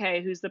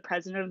Ogwumike, who's the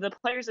president of the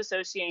Players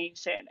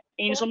Association,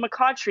 Angel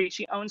McCautry,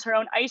 she owns her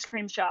own ice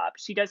cream shop.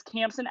 She does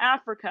camps in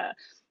Africa.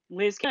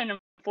 Liz Callan,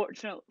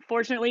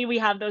 fortunately, we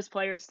have those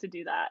players to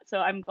do that. So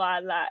I'm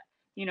glad that,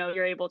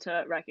 you're able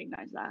to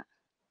recognize that.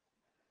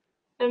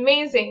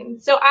 Amazing.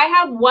 So I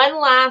have one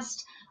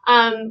last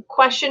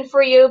question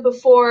for you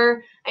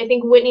before I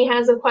think Whitney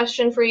has a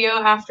question for you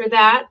after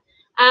that.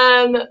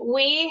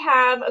 We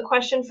have a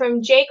question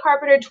from Jay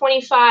Carpenter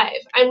 25.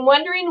 I'm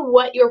wondering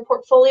what your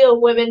portfolio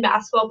of women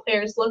basketball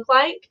players look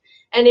like,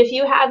 and if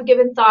you have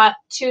given thought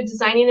to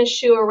designing a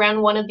shoe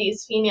around one of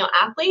these female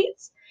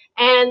athletes.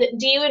 And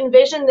do you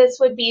envision this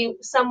would be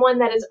someone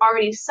that is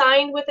already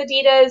signed with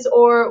Adidas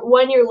or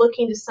one you're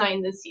looking to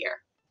sign this year?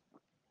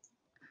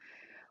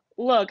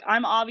 Look,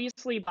 I'm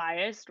obviously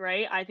biased,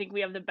 right? I think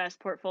we have the best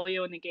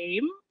portfolio in the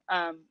game.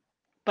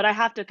 But I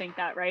have to think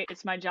that, right?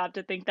 It's my job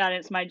to think that.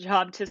 It's my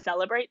job to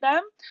celebrate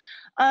them.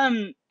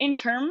 In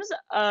terms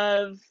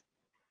of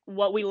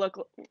what we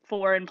look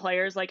for in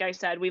players, like I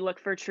said, we look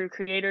for true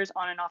creators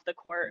on and off the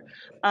court.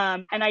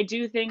 And I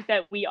do think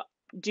that we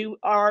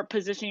are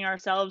positioning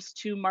ourselves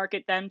to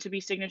market them to be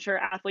signature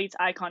athletes,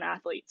 icon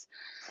athletes.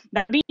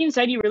 That being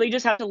said, you really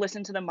just have to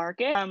listen to the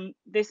market.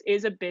 This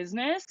is a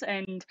business,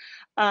 and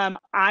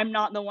I'm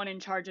not the one in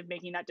charge of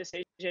making that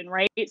decision,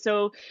 right?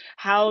 So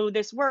how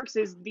this works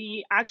is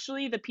the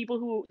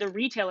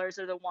retailers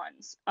are the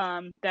ones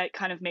that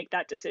kind of make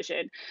that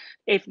decision.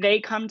 If they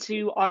come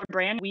to our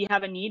brand, we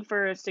have a need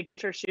for a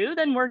signature shoe,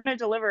 then we're going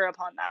to deliver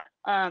upon that.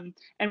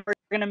 And we're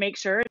going to make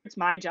sure, it's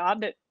my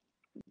job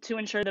to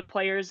ensure the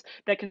players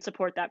that can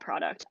support that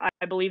product.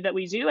 I believe that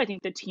we do. I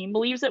think the team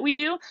believes that we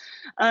do.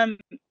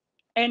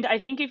 And I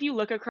think if you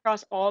look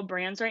across all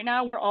brands right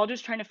now, we're all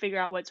just trying to figure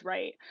out what's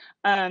right.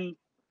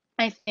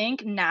 I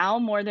think now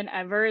more than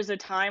ever is a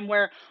time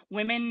where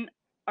women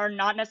are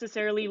not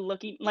necessarily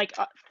looking like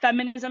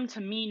feminism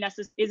to me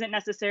isn't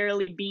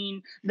necessarily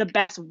being the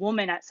best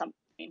woman at something.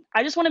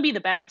 I just want to be the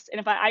best. And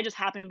if I just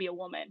happen to be a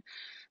woman.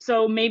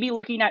 So maybe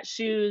looking at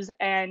shoes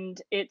and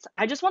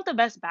I just want the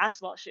best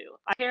basketball shoe.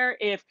 I care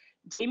if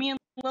Damian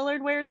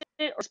Lillard wears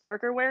it or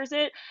Parker wears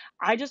it.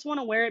 I just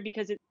want to wear it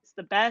because it's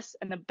the best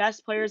and the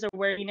best players are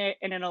wearing it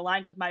and it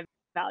aligns with my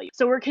value.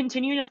 So we're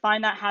continuing to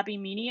find that happy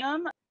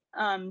medium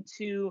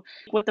to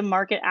what the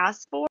market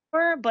asks for,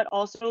 but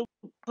also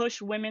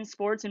push women's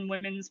sports and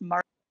women's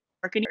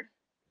marketing.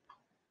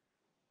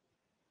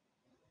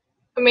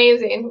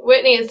 Amazing.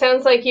 Whitney, it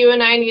sounds like you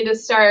and I need to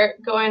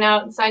start going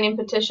out and signing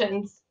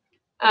petitions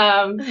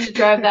to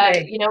drive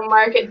that,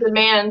 market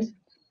demand.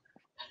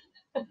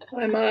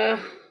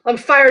 I'm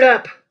fired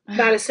up,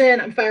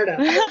 Madison. I'm fired up.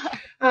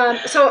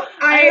 So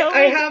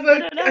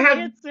I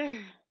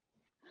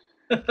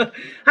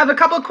have a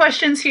couple of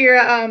questions here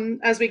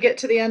as we get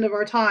to the end of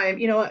our time.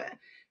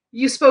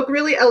 You spoke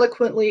really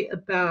eloquently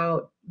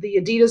about the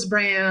Adidas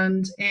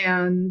brand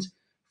and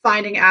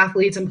finding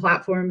athletes and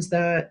platforms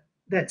that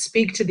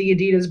speak to the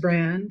Adidas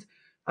brand.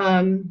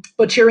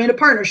 But you're in a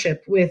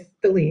partnership with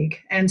the league.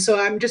 And so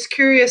I'm just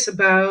curious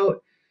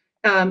about,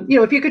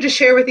 if you could just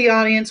share with the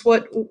audience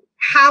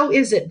how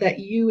is it that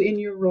you in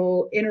your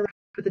role interact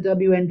with the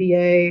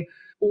WNBA?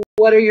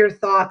 What are your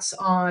thoughts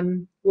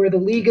on where the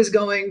league is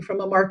going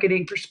from a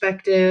marketing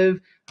perspective?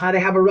 They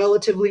have a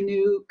relatively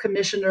new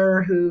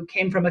commissioner who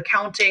came from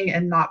accounting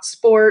and not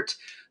sport.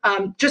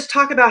 just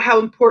talk about how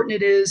important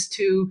it is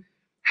to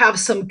have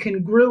some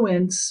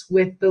congruence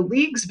with the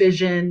league's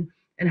vision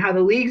and how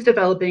the league's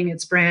developing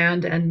its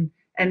brand and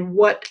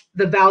what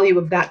the value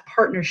of that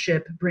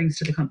partnership brings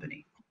to the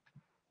company.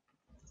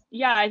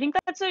 Yeah, I think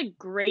that's a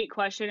great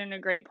question and a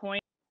great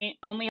point. We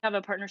only have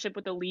a partnership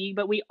with the league,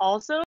 but we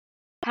also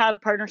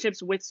have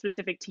partnerships with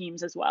specific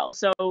teams as well.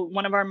 So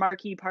one of our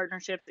marquee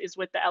partnerships is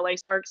with the LA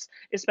Sparks,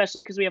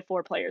 especially because we have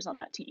 4 players on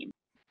that team.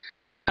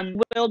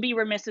 We'll be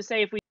remiss to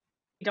say if we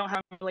don't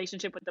have a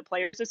relationship with the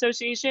Players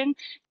Association,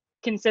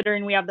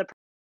 considering we have the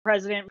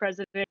president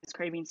is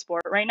craving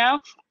sport right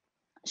now.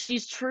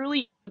 She's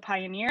truly a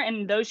pioneer,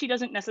 and though she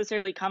doesn't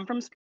necessarily come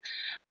from sport,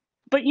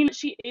 but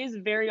she is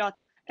very authentic,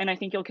 and I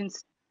think you'll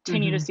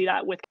continue to see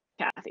that with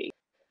Kathy.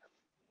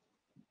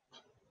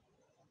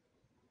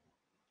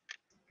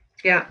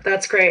 Yeah,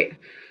 that's great.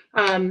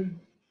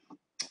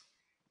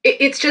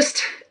 It's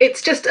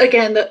just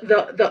again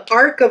the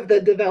arc of the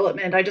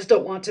development. I just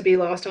don't want to be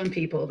lost on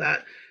people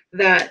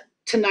that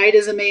tonight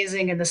is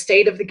amazing and the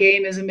state of the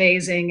game is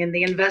amazing and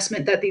the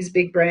investment that these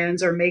big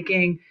brands are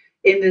making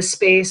in this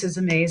space is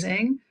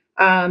amazing.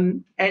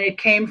 And it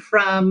came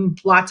from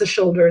lots of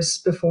shoulders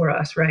before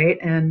us, right?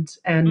 And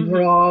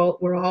we're all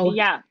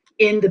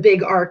in the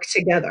big arc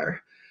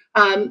together.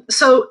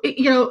 So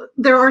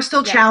there are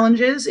still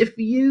challenges. If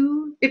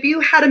you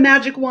had a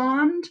magic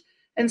wand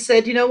and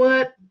said, you know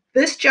what,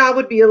 this job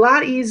would be a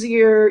lot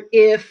easier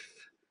if,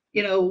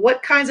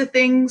 what kinds of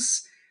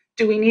things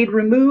do we need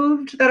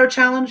removed that are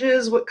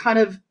challenges? What kind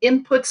of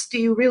inputs do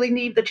you really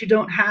need that you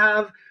don't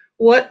have?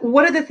 What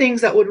are the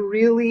things that would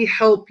really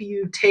help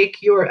you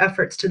take your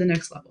efforts to the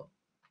next level?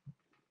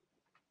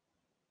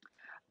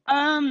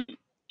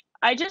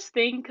 I just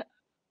think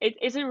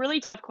it's a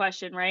really tough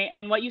question, right?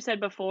 And what you said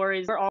before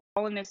is we're all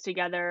in this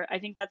together. I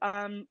think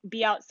that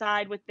be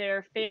outside with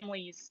their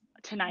families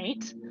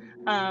tonight,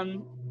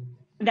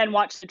 then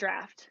watch the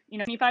draft.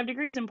 25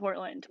 degrees in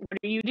Portland. What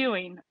are you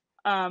doing?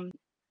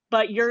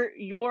 But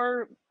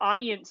your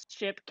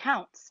audienceship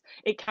counts.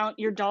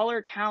 Your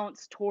dollar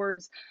counts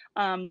towards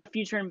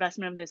future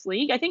investment of this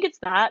league. I think it's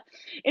that.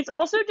 It's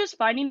also just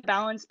finding the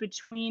balance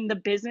between the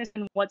business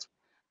and what's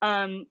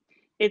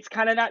it's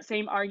kind of that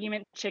same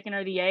argument, chicken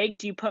or the egg.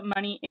 Do you put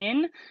money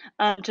in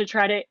to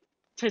try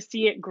to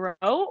see it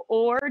grow,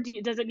 or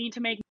does it need to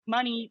make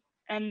money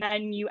and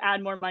then you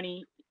add more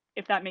money,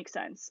 if that makes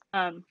sense?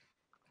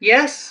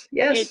 Yes.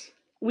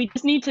 We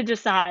just need to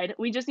decide.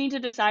 We just need to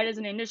decide as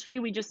an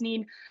industry. We just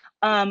need,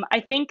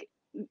 I think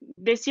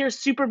this year's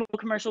Super Bowl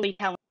commercial,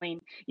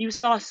 Callan, you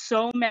saw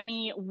so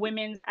many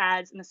women's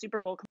ads in the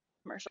Super Bowl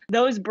commercial.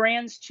 Those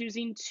brands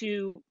choosing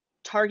to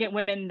target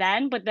women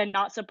then, but then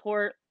not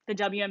support the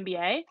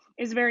WNBA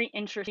is very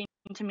interesting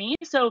to me.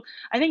 So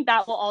I think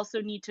that will also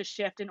need to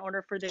shift in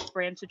order for this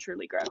brand to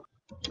truly grow.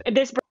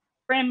 This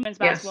brand is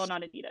basketball,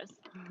 not Adidas.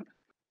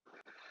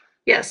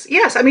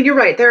 Yes. I mean, you're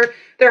right.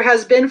 There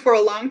has been for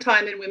a long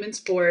time in women's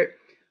sport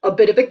a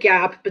bit of a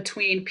gap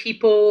between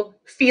people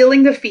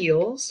feeling the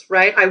feels,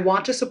 right? I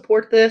want to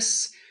support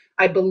this.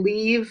 I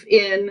believe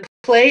in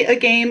play a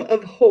game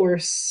of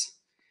horse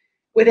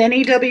with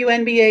any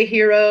WNBA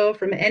hero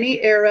from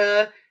any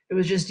era. It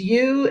was just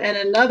you and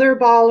another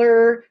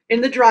baller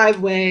in the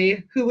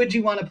driveway. Who would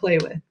you want to play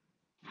with?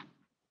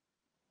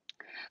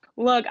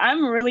 Look,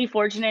 I'm really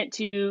fortunate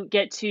to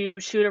get to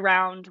shoot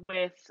around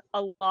with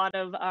a lot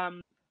of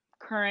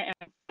current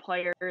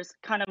players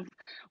kind of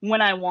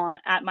when I want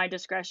at my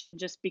discretion,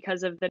 just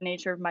because of the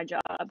nature of my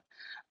job.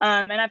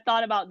 And I've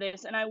thought about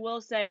this, and I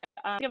will say,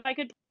 if I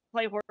could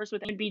play horse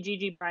with, it would be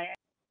Gigi Bryant.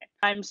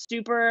 I'm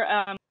super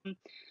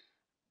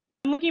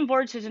I'm looking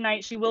forward to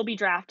tonight. She will be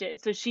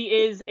drafted, so she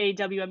is a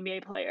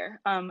WNBA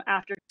player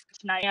after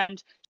tonight,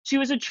 and she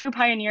was a true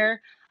pioneer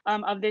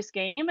of this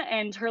game,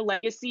 and her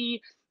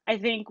legacy, I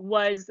think,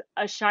 was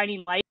a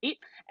shining light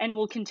and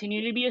will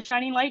continue to be a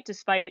shining light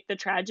despite the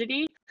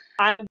tragedy.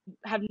 I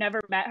have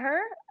never met her,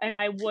 and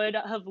I would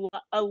have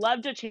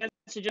loved a chance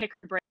to just pick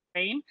her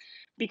brain,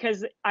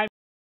 because I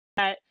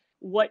that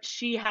what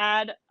she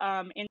had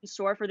in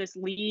store for this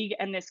league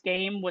and this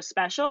game was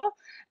special.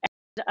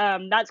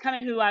 And that's kind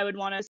of who I would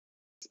want to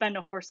spend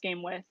a horse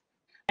game with.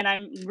 And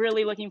I'm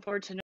really looking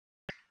forward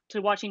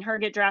to watching her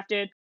get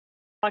drafted,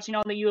 watching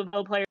all the U of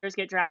O players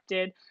get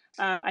drafted.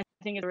 I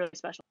think it's a really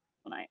special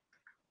night.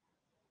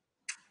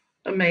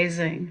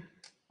 Amazing.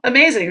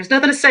 There's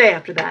nothing to say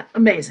after that.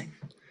 Amazing.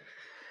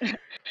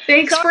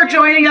 Thanks for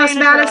joining us,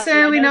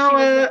 Madison. We know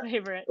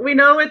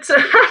it's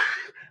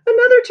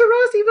another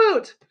Taurasi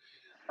vote.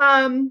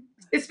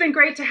 It's been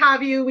great to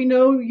have you. We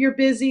know you're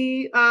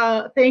busy.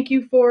 Thank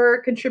you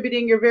for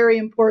contributing your very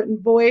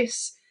important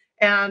voice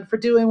and for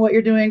doing what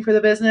you're doing for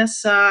the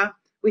business.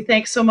 We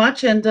thank so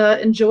much, and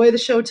enjoy the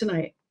show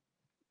tonight.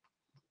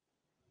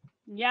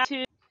 Yeah,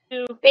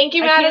 thank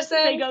you, Madison. I can't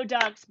say go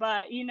Ducks,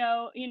 but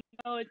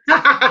it's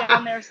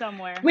down there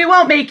somewhere. We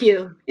won't make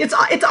you. It's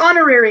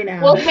honorary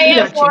now. We'll say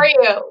it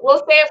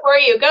for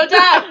you. Go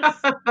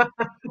Ducks.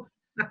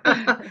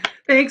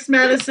 Thanks,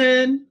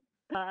 Madison.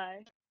 Bye.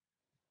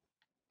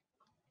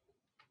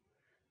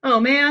 Oh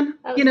man,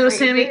 That you was know, great.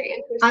 Sammy,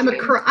 Very I'm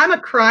interesting. I'm a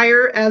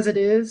crier as it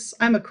is.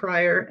 I'm a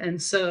crier,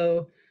 and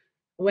so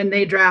when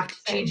they draft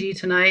Same. Gigi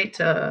tonight,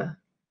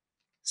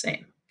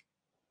 same,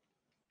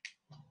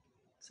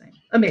 same,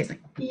 amazing.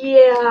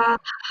 Yeah,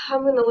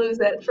 I'm gonna lose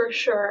it for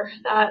sure.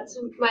 That's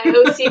my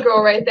OC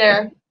girl right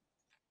there.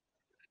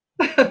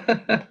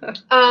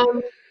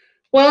 Um,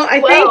 Well,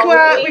 I think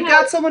well, we we've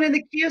have got someone in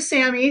the queue,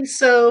 Sammy.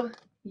 So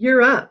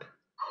you're up.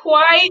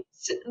 quite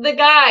the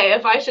guy,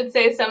 if I should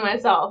say so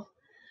myself.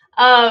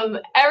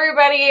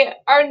 Everybody,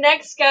 our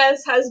next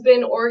guest has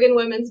been Oregon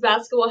women's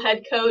basketball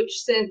head coach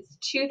since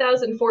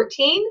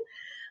 2014.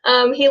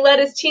 He led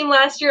his team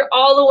last year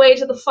all the way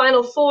to the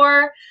Final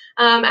Four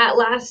at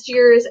last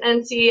year's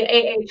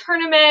NCAA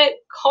tournament.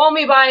 Call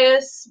me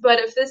biased, but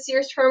if this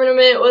year's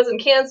tournament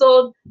wasn't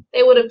canceled,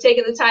 they would have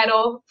taken the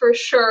title for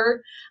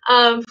sure.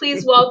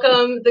 Please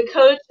welcome the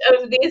coach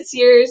of this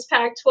year's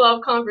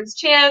Pac-12 Conference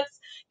champs,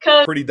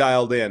 Coach. Pretty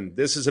dialed in.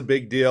 This is a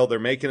big deal. They're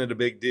making it a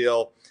big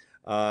deal.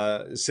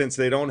 Since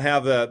they don't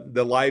have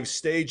the live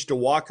stage to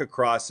walk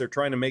across, they're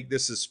trying to make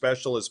this as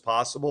special as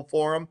possible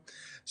for them.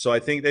 So I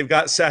think they've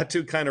got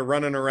Satu kind of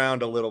running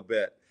around a little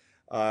bit.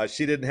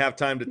 She didn't have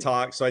time to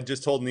talk, so I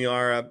just told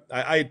Niara.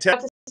 I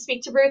got to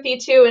speak to Ruthie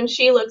too, and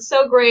she looked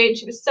so great.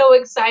 She was so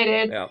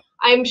excited. Yeah.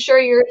 I'm sure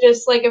you're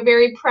just like a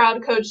very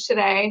proud coach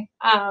today,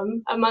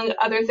 among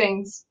other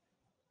things.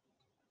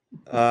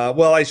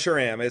 Well, I sure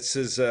am. It's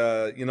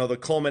the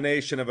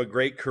culmination of a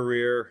great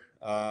career.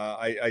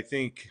 I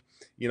think,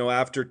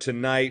 after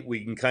tonight,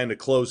 we can kind of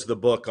close the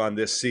book on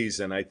this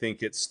season. I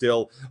think it's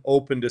still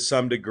open to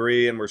some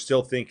degree, and we're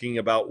still thinking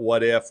about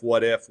what if,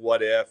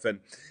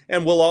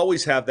 and we'll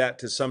always have that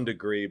to some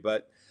degree.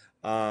 But,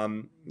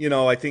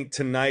 I think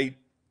tonight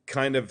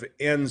kind of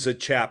ends a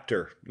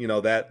chapter,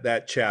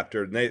 that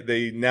chapter.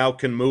 They now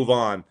can move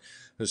on.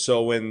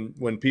 So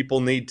when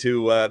people need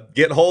to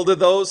get hold of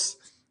those,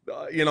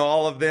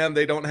 all of them,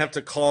 they don't have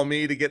to call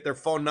me to get their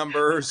phone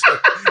numbers.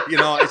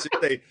 I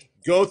should say,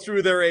 go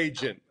through their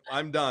agent.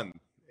 I'm done.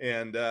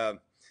 And,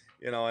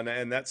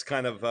 and that's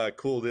kind of a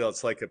cool deal.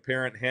 It's like a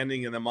parent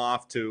handing them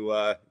off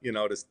to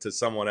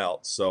someone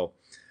else. So,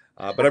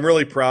 but I'm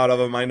really proud of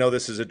them. I know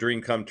this is a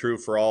dream come true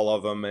for all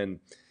of them.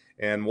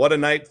 And what a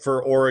night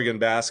for Oregon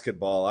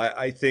basketball.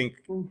 I think,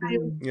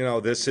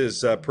 this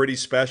is pretty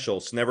special.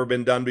 It's never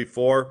been done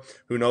before.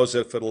 Who knows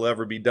if it'll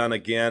ever be done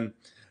again.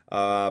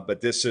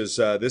 But this is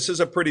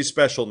a pretty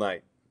special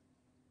night.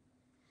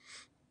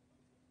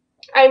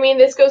 I mean,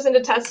 this goes into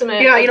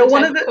testament. Yeah,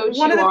 one of the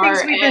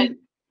things we've been.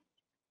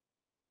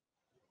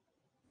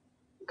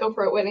 Go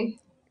for it, Whitney.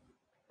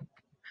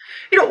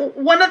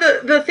 One of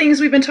the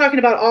things we've been talking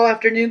about all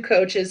afternoon,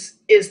 Coach, is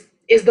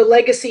the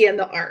legacy and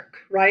the arc,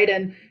 right?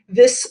 And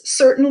this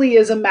certainly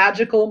is a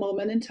magical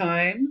moment in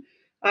time.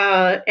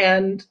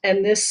 And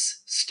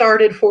this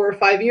started 4 or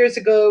 5 years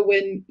ago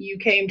when you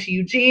came to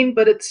Eugene,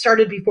 but it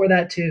started before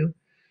that too.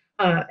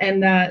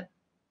 And that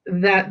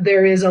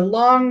there is a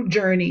long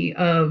journey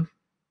of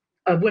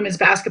women's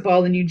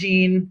basketball in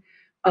Eugene,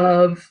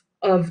 of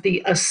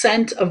the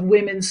ascent of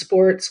women's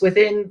sports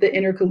within the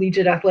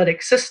intercollegiate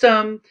athletic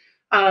system.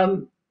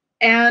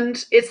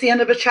 And it's the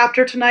end of a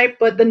chapter tonight,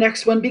 but the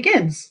next one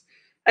begins.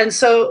 And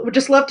so we'd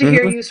just love to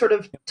hear you sort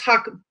of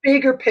talk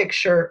bigger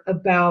picture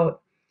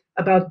about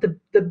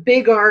the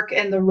big arc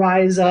and the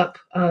rise up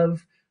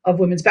of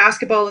women's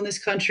basketball in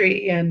this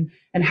country, and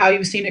how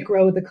you've seen it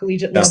grow at the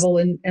collegiate level,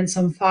 and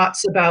some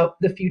thoughts about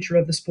the future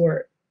of the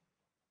sport.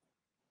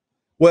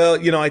 Well,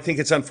 I think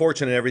it's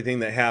unfortunate everything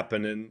that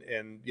happened,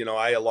 and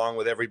I, along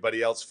with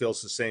everybody else,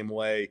 feels the same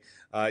way.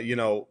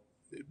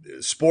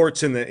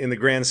 Sports in the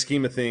grand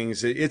scheme of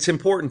things, it's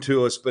important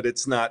to us, but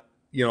it's not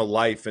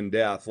life and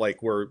death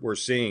like we're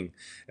seeing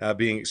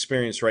being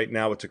experienced right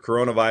now with the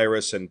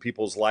coronavirus and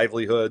people's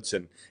livelihoods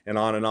and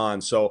on and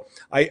on. So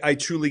I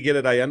truly get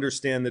it. I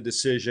understand the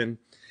decision.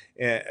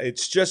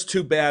 It's just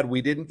too bad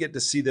we didn't get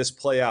to see this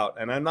play out.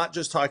 And I'm not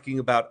just talking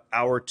about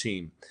our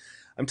team.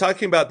 I'm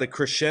talking about the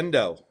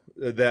crescendo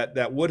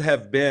that would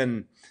have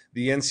been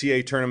the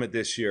NCAA tournament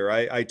this year.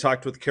 I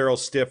talked with Carol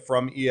Stiff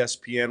from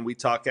ESPN. We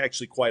talk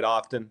actually quite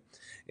often.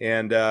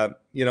 And,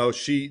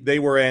 they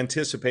were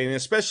anticipating,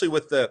 especially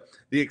with the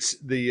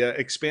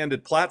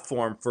expanded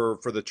platform for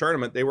the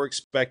tournament, they were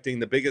expecting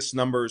the biggest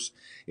numbers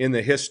in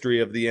the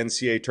history of the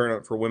NCAA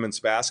tournament for women's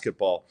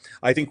basketball.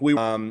 I think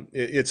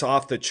it's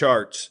off the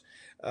charts.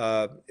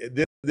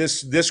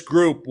 This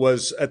group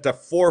was at the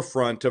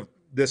forefront of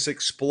this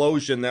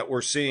explosion that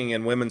we're seeing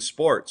in women's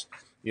sports.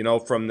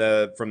 From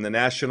the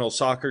national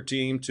soccer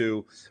team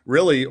to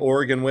really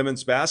Oregon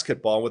women's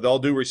basketball. With all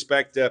due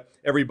respect to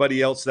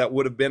everybody else that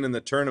would have been in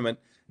the tournament,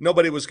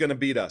 nobody was going to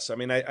beat us. I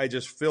mean, I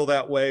just feel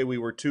that way. We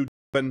were too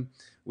open,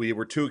 we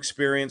were too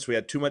experienced, we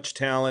had too much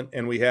talent,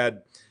 and we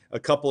had a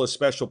couple of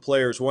special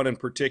players, one in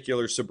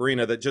particular,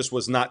 Sabrina, that just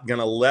was not going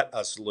to let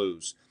us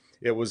lose.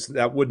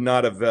 That would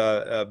not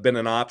have been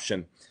an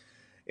option.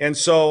 And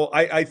so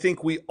I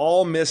think we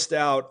all missed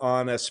out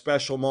on a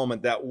special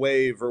moment, that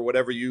wave or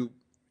whatever you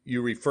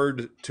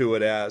referred to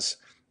it as.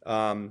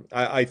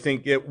 I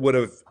think it would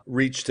have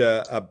reached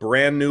a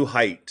brand new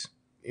height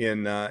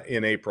in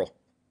April.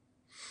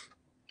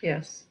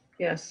 Yes,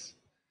 yes.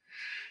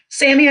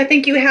 Sammy, I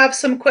think you have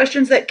some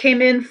questions that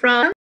came in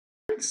from.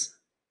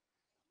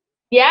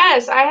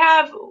 Yes, I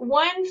have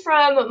one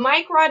from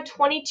Mike Rod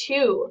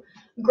 22.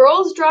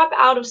 Girls drop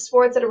out of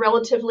sports at a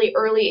relatively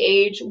early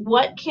age.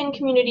 What can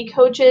community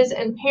coaches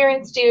and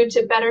parents do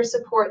to better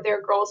support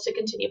their girls to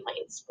continue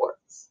playing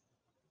sports?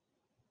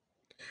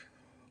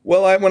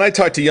 Well, when I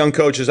talk to young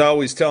coaches, I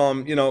always tell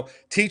them,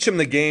 teach them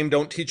the game,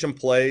 don't teach them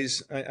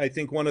plays. I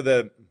think one of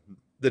the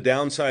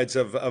downsides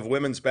of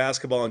women's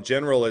basketball in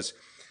general is,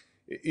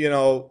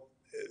 the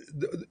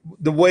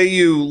way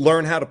you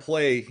learn how to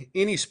play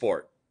any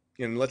sport,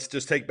 and let's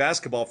just take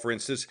basketball, for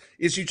instance,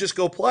 is you just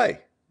go play.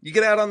 You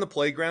get out on the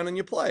playground and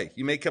you play.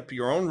 You make up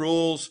your own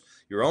rules,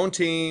 your own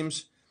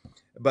teams.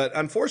 But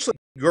unfortunately,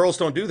 girls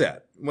don't do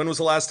that. When was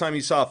the last time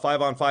you saw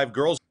 5-on-5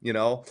 girls,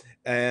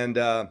 and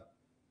they're,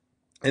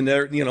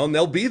 and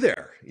they'll be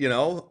there,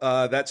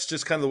 that's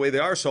just kind of the way they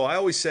are. So I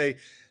always say,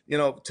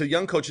 to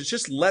young coaches,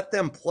 just let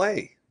them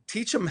play,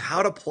 teach them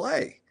how to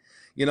play,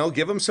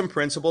 give them some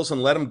principles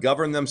and let them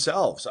govern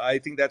themselves. I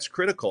think that's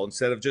critical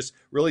instead of just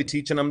really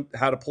teaching them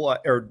how to play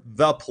or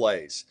the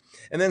plays.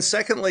 And then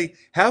secondly,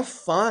 have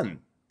fun.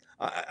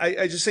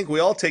 I just think we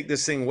all take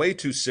this thing way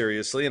too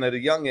seriously. And at a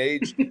young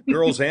age,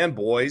 girls and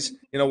boys,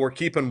 we're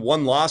keeping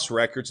 1-loss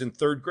records in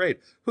 3rd grade.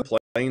 Who's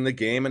playing the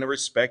game and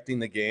respecting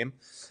the game?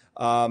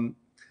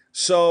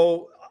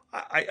 So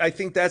I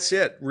think that's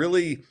it.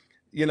 Really,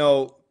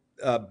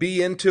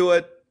 be into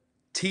it,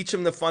 teach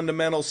them the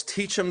fundamentals,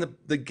 teach them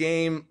the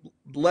game,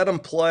 let them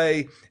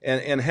play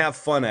and have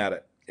fun at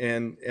it.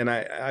 And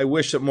I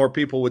wish that more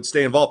people would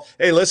stay involved.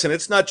 Hey, listen,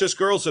 it's not just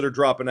girls that are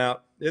dropping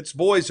out. It's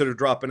boys that are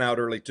dropping out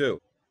early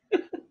too.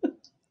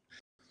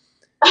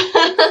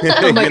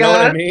 Oh my you know God.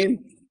 what I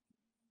mean?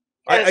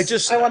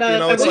 Yes, I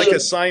wanna, it's like a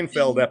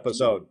Seinfeld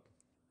episode.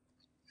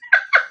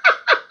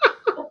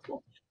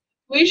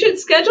 We should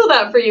schedule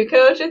that for you,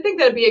 Coach. I think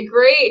that'd be a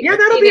great. Yeah,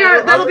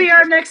 that'll be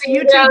our next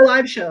YouTube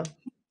live show.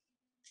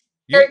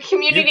 Or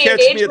community you catch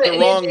me at engagement the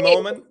wrong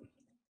moment.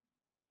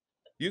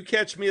 You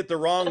catch me at the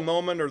wrong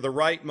moment or the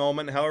right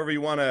moment, however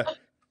you want to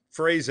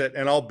phrase it,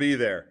 and I'll be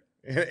there.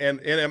 And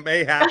it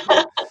may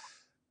happen.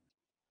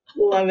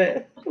 Love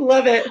it.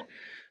 Love it.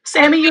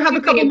 Sammy, you have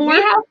a couple more?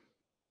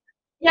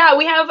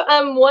 We have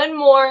one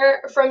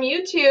more from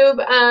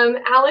YouTube.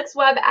 Alex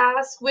Webb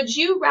asks, would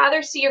you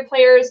rather see your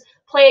players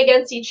play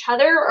against each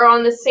other or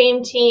on the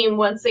same team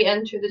once they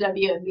enter the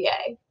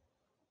WNBA?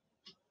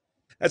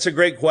 That's a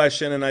great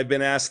question, and I've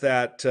been asked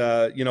that,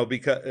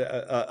 because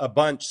a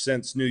bunch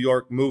since New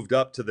York moved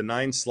up to the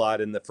 9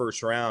 slot in the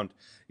first round.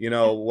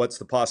 What's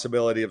the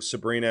possibility of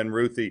Sabrina and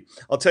Ruthie?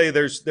 I'll tell you,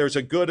 there's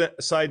a good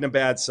side and a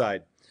bad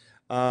side,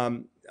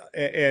 and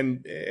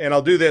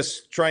I'll do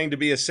this trying to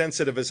be as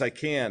sensitive as I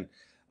can.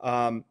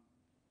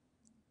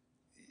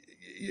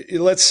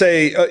 Let's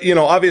say,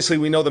 obviously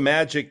we know the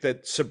magic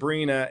that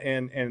Sabrina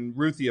and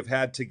Ruthie have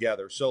had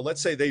together. So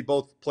let's say they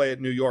both play at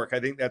New York. I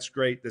think that's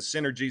great. The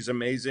synergy is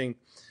amazing.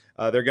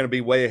 They're going to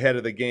be way ahead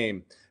of the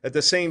game. At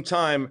the same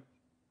time,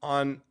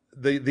 on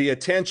the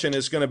attention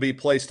is going to be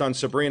placed on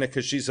Sabrina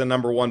because she's a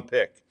number 1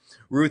 pick.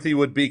 Ruthie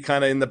would be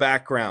kind of in the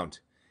background,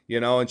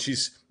 and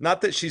she's not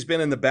that she's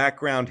been in the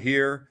background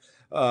here,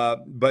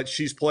 but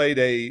she's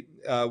played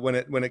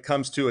when it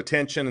comes to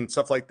attention and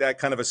stuff like that,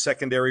 kind of a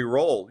secondary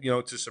role,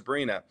 to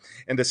Sabrina.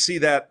 And to see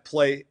that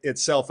play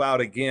itself out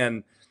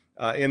again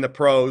in the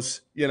pros,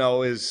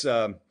 is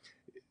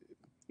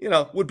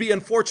would be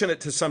unfortunate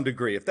to some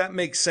degree, if that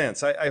makes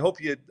sense. I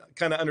hope you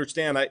kind of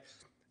understand.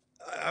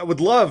 I would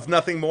love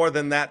nothing more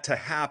than that to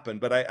happen,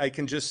 but I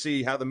can just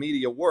see how the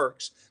media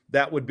works.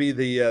 That would be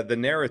the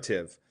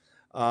narrative.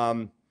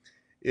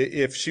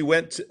 If she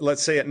went,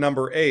 let's say, at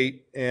number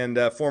 8, and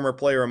a former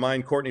player of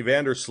mine, Courtney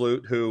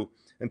Vandersloot, who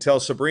until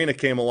Sabrina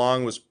came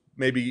along was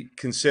maybe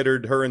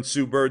considered, her and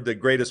Sue Bird, the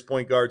greatest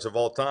point guards of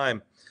all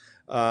time.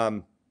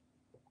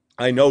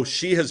 I know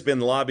she has been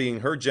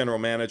lobbying her general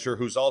manager,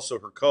 who's also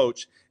her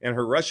coach and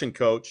her Russian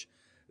coach,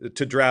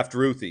 to draft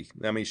Ruthie.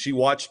 I mean, she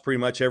watched pretty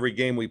much every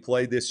game we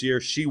played this year.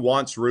 She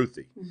wants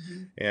Ruthie.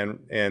 Mm-hmm.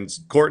 And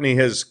Courtney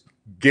has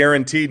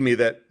guaranteed me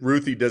that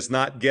Ruthie does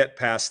not get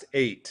past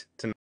 8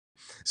 tonight.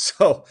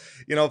 So,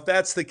 if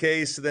that's the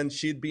case, then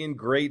she'd be in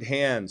great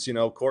hands.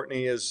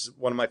 Courtney is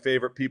one of my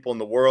favorite people in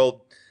the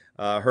world.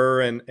 Her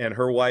and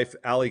her wife,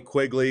 Allie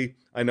Quigley,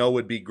 I know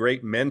would be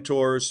great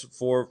mentors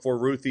for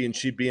Ruthie, and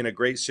she'd be in a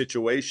great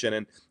situation.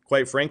 And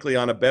quite frankly,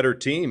 on a better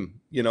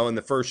team, in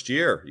the first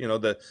year,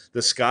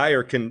 the Sky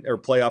are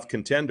playoff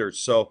contenders.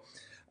 So,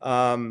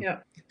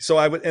 so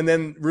I would, and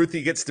then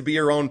Ruthie gets to be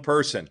her own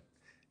person.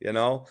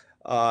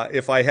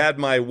 If I had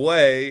my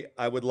way,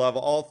 I would love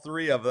all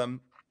 3 of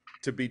them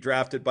to be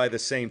drafted by the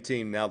same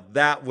team. Now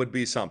that would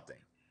be something.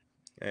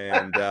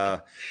 And,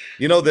 the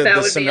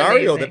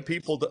scenario that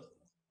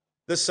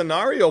the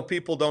scenario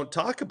people don't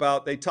talk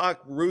about, they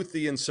talk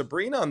Ruthie and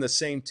Sabrina on the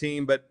same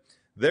team, but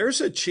there's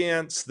a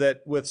chance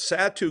that with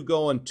Satu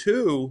going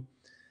 2,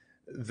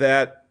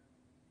 that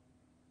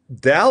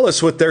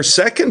Dallas with their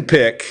second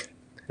pick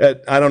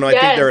I don't know, I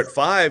think they're at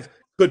 5,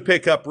 could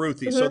pick up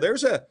Ruthie. Mm-hmm. So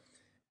there's a,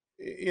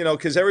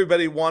 because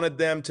everybody wanted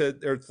them to,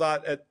 or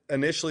thought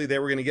initially they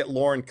were going to get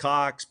Lauren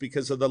Cox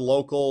because of the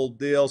local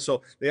deal.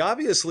 So they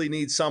obviously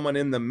need someone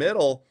in the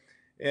middle,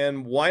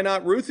 and why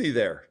not Ruthie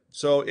there?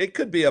 So it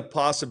could be a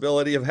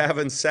possibility of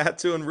having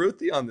Satu and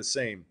Ruthie on the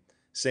same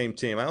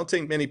team. I don't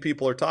think many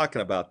people are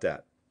talking about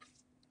that.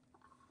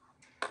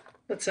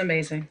 That's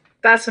amazing.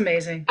 That's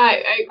amazing.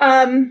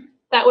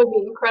 That would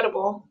be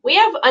incredible. We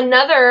have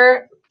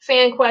another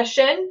fan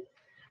question.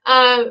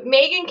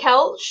 Megan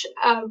Kelch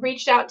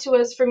reached out to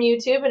us from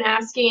YouTube and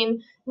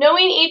asking,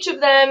 knowing each of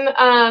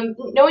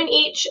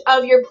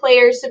your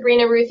players,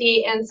 Sabrina,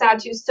 Ruthie, and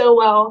Satu, so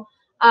well,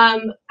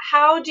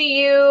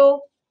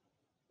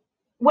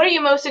 what are you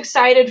most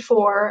excited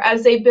for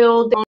as they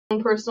build their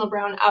own personal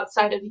brand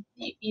outside of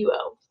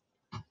UO?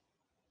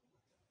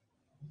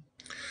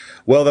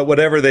 Well, that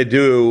whatever they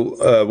do,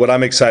 what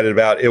I'm excited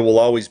about, it will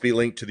always be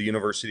linked to the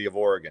University of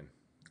Oregon.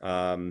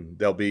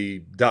 They'll be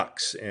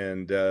Ducks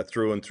and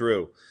through and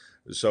through.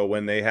 So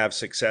when they have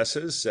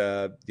successes,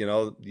 that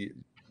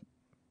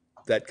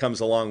comes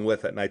along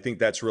with it. And I think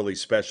that's really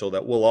special,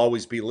 that will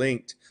always be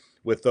linked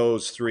with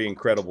those three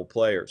incredible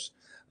players.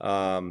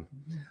 I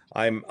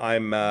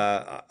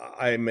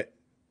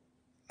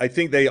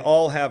think they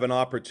all have an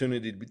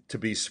opportunity to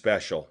be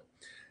special.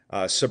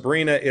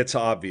 Sabrina, it's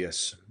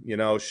obvious.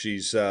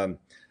 She's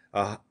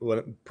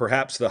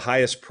perhaps the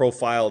highest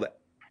profiled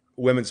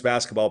women's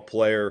basketball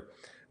player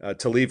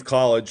to leave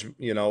college,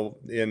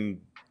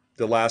 in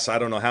the last, I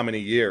don't know how many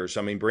years.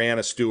 I mean,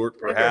 Brianna Stewart,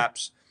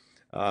 perhaps.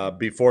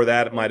 Before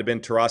that, it might have been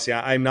Tarasi.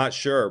 I'm not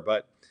sure,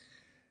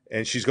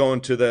 and she's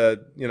going to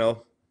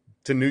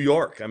to New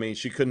York. I mean,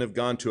 she couldn't have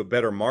gone to a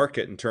better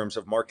market in terms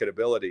of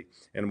marketability.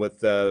 And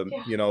with,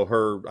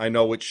 her, I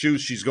know which shoes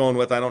she's going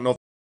with. I don't know.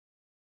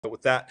 But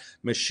with that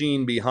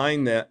machine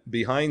behind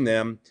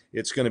them,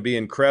 it's going to be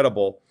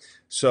incredible.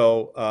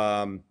 So,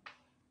 and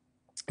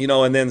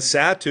then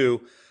Satu,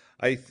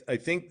 I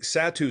think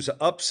Satu's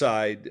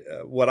upside,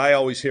 what I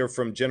always hear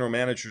from general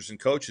managers and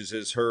coaches,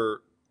 is her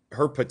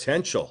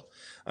potential.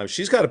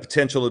 She's got a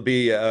potential to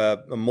be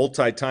a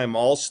multi-time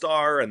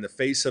All-Star and the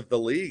face of the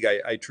league.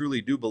 I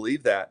truly do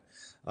believe that.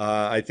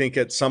 I think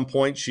at some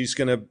point she's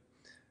going to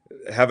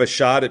have a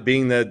shot at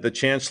being the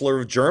chancellor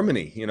of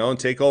Germany, and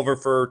take over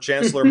for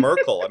Chancellor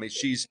Merkel. I mean,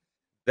 she's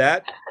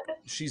that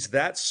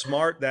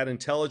smart, that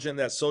intelligent,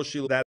 that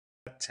socially, that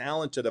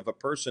talented of a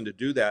person to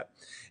do that.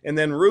 And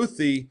then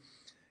Ruthie,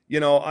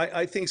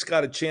 I think's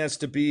got a chance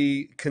to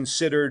be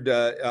considered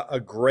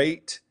a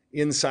great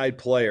inside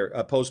player,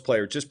 a post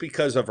player, just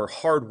because of her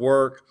hard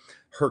work,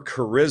 her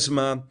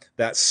charisma,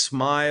 that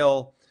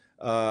smile,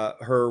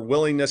 her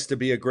willingness to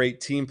be a great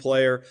team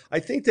player. I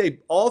think they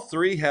all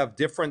three have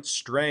different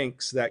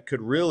strengths that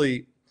could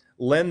really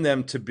lend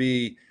them to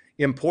be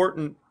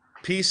important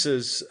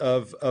pieces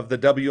of the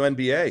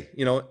WNBA,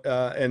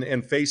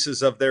 and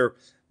faces of their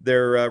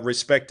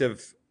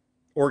respective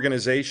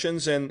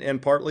organizations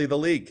and partly the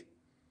league.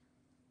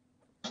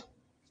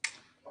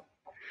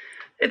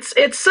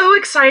 It's so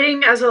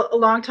exciting as a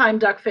longtime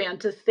Duck fan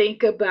to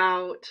think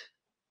about,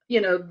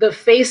 the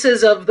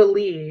faces of the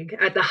league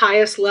at the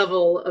highest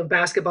level of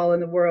basketball in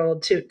the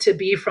world to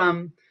be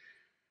from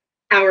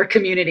our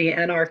community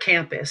and our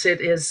campus. It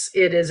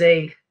is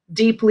a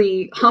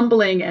deeply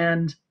humbling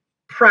and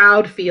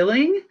proud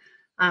feeling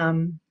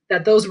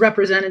that those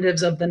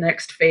representatives of the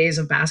next phase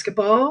of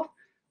basketball,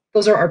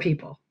 those are our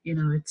people.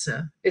 It's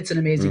an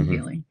amazing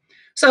feeling.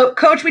 So,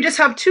 Coach, we just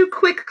have two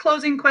quick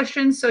closing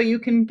questions so you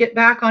can get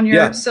back on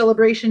your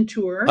celebration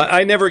tour.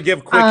 I never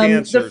give quick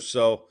answers,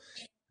 so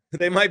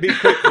they might be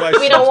quick questions.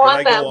 We don't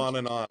want them. I go on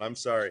and on. I'm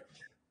sorry.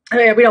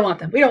 Yeah, we don't want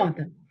them.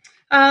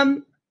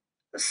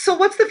 So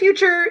what's the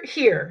future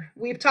here?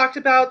 We've talked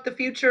about the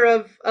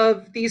future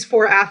of these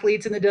four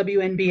athletes in the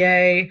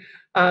WNBA.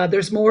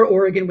 There's more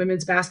Oregon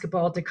women's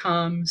basketball to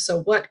come.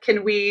 So what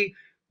can we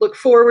look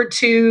forward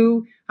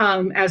to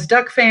as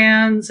Duck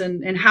fans,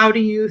 and how do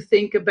you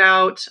think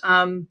about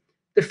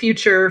the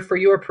future for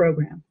your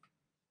program?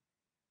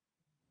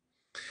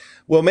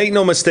 Well, make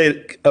no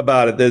mistake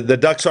about it. The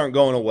Ducks aren't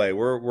going away.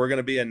 We're going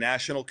to be a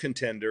national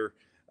contender,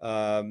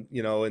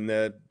 in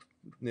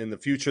the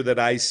future that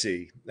I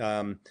see.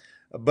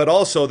 But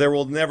also, there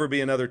will never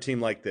be another team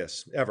like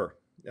this ever.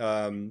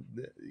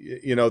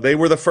 They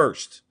were the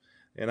first,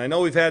 and I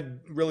know we've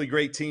had really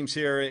great teams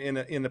here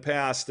in the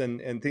past,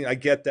 and I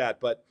get that,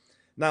 but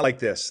not like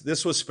this.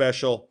 This was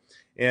special,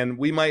 and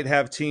we might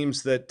have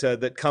teams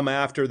that come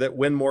after that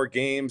win more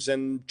games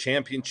and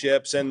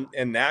championships and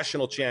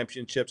national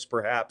championships,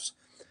 perhaps.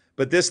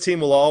 But this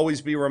team will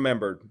always be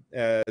remembered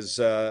as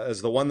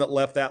the one that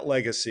left that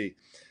legacy.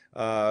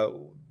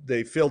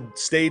 They filled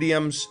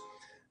stadiums.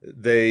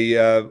 They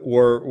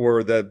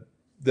were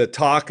the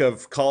talk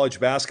of college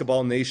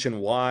basketball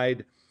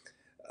nationwide.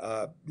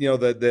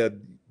 The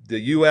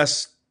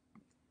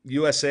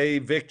USA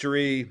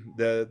victory,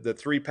 the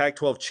three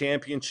Pac-12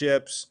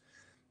 championships,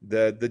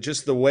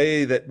 just the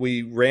way that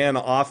we ran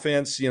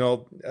offense.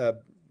 A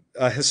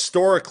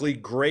historically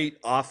great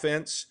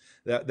offense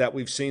that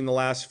we've seen the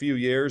last few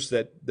years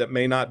that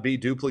may not be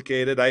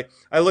duplicated. I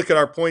look at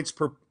our points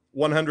per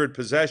 100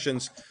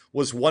 possessions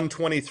was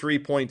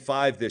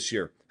 123.5 this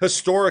year.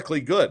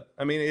 Historically good.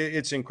 I mean,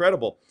 it's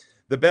incredible.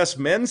 The best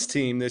men's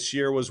team this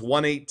year was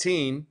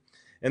 118,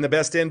 and the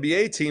best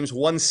NBA team's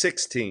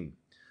 116.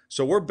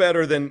 So we're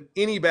better than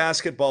any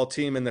basketball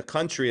team in the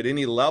country at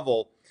any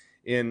level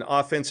in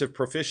offensive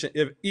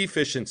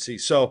efficiency.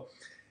 So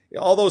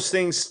all those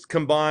things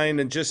combined,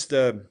 and just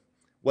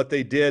what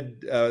they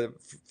did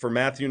for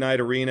Matthew Knight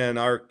Arena and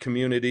our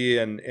community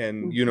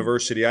and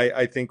university,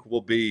 I think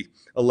will be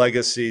a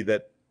legacy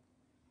that,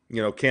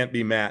 can't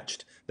be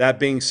matched. That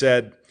being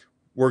said,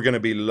 we're going to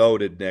be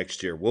loaded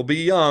next year. We'll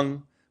be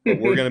young, but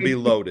we're going to be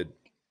loaded.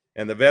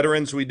 And the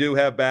veterans we do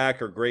have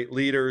back are great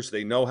leaders.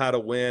 They know how to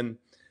win.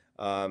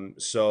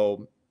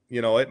 So,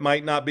 it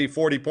might not be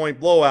 40-point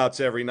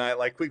blowouts every night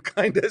like we've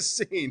kind of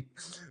seen,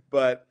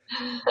 but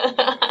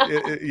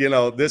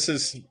this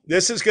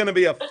is going to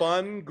be a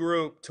fun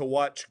group to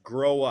watch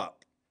grow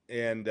up,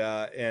 and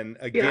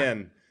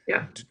again,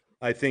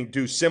 I think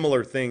do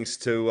similar things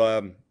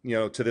to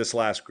to this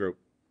last group.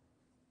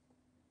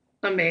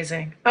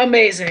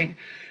 Amazing.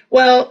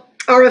 Well,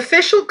 our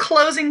official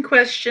closing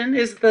question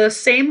is the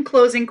same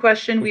closing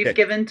question we've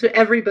given to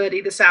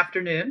everybody this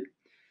afternoon.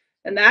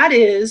 And that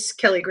is,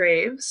 Kelly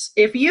Graves,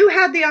 if you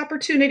had the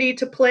opportunity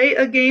to play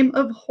a game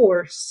of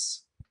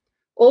horse,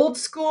 old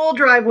school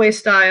driveway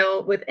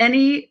style, with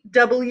any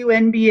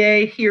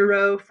WNBA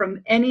hero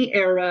from any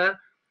era,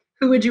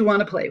 who would you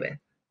want to play with?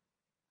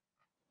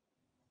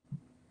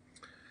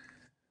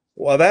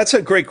 Well, that's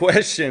a great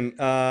question.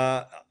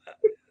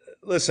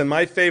 Listen,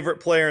 my favorite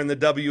player in the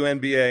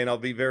WNBA, and I'll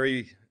be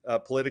very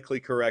politically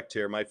correct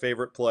here, my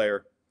favorite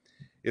player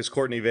is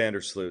Courtney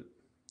Vandersloot.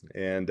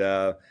 And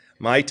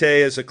Maite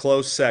is a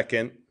close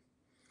second.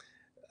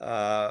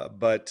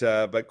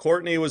 But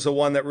Courtney was the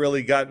one that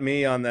really got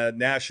me on the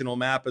national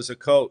map as a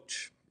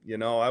coach.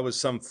 I was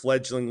some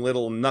fledgling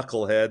little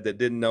knucklehead that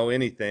didn't know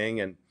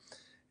anything,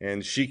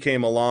 and she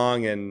came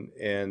along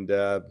and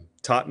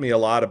taught me a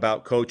lot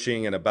about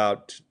coaching and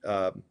about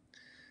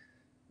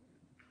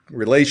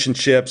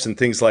relationships and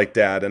things like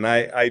that. And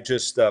I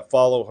just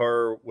follow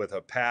her with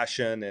a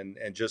passion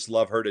and just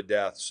love her to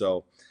death.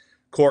 So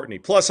Courtney.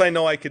 Plus, I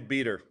know I could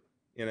beat her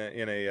in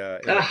a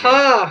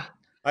game.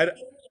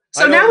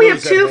 So now we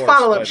have two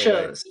follow-up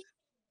shows.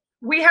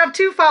 We have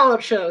two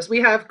follow-up shows. We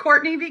have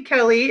Courtney v.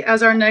 Kelly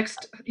as our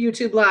next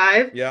YouTube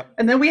Live. Yeah.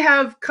 And then we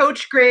have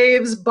Coach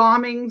Graves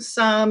bombing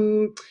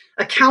some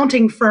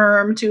accounting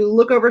firm to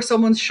look over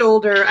someone's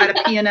shoulder at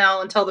a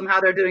P&L and tell them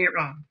how they're doing it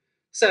wrong.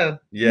 So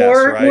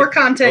more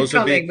content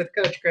coming with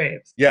Coach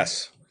Graves.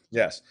 Yes.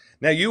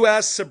 Now you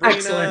asked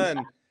Sabrina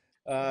and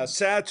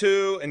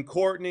Satu and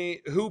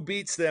Courtney who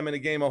beats them in a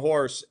game of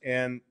horse,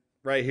 and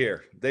right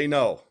here, they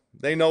know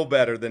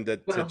better than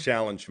to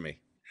challenge me.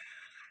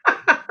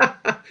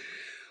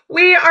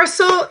 We are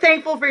so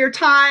thankful for your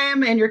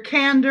time and your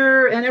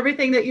candor and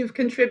everything that you've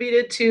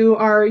contributed to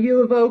our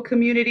U of O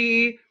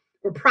community.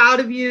 We're proud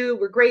of you.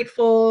 We're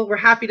grateful. We're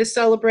happy to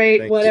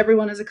celebrate what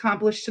everyone has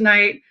accomplished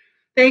tonight.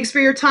 Thanks for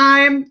your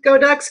time. Go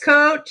Ducks,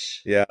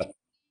 Coach. Yeah.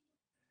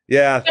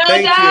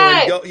 Thank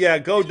you.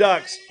 And go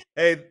Ducks.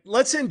 Hey,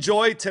 let's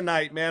enjoy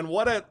tonight, man.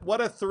 What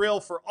a thrill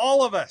for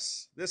all of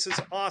us. This is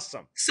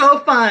awesome. So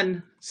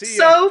fun. See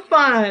ya. So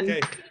fun. Okay.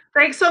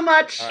 Thanks so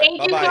much. Right,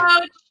 Thank you,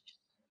 Coach.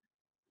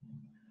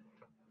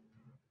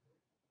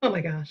 Oh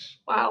my gosh.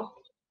 Wow.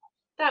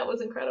 That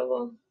was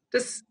incredible.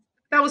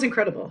 That was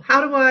incredible.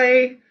 How do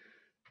I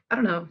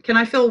don't know, can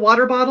I fill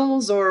water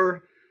bottles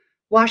or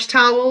wash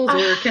towels,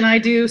 or can I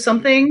do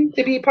something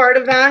to be part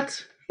of that?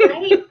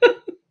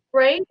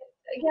 Right?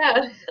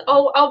 Yeah.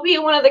 I'll be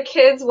one of the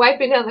kids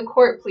wiping down the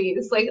court,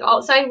 please.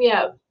 Sign me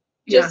up.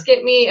 Just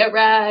get me a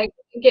rag,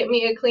 get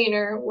me a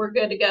cleaner. We're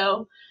good to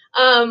go.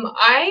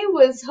 I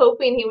was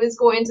hoping he was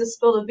going to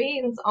spill the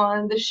beans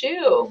on the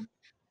shoe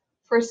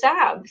for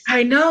Sabs.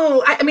 I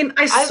know.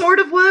 I sort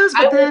of was,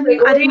 but then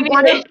I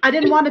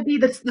didn't want to be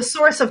the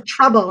source of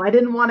trouble. I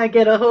didn't want to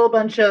get a whole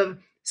bunch of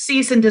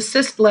cease and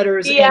desist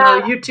letters in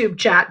our YouTube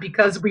chat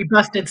because we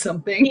busted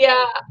something.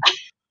 Yeah.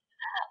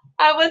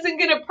 I wasn't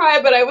going to pry,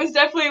 but I was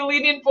definitely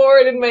leaning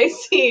forward in my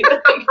seat,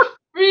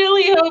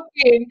 really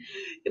hoping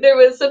there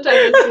was some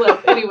type of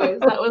slip. Anyways,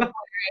 that was hilarious.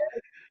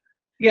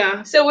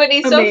 Yeah. So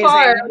Whitney, so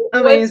far,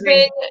 what's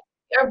been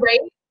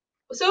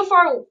so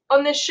far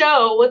on this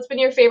show? What's been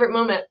your favorite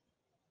moment?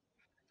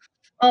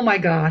 Oh my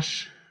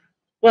gosh.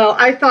 Well,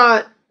 I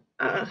thought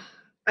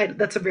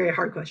that's a very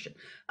hard question.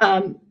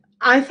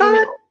 I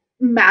thought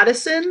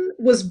Madison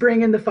was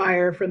bringing the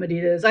fire from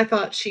Adidas. I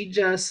thought she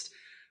just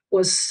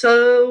was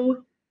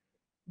so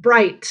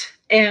bright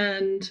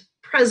and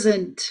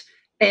present,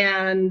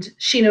 and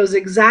she knows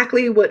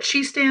exactly what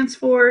she stands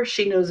for.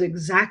 She knows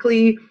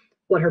exactly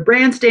what her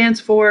brand stands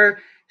for.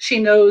 She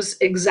knows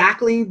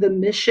exactly the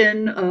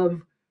mission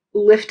of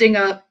lifting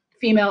up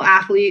female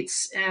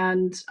athletes,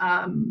 and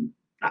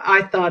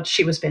I thought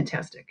she was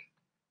fantastic.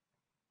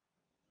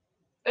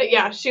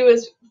 Yeah, she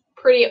was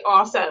pretty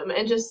awesome,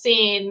 and just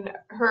seeing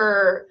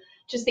her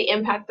just the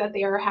impact that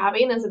they are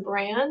having as a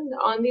brand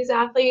on these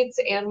athletes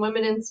and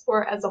women in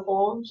sport as a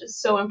whole.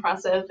 Just so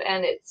impressive,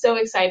 and it's so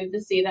excited to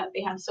see that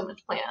they have so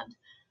much planned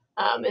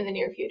in the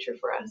near future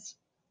for us.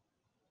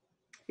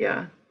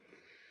 Yeah.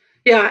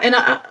 And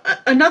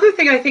another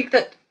thing I think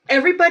that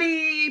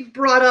everybody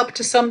brought up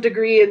to some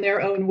degree in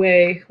their own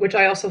way, which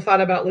I also thought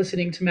about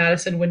listening to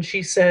Madison when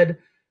she said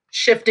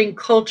shifting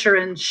culture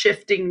and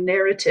shifting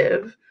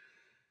narrative.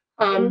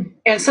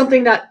 And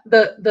something that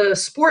the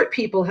sport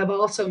people have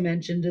also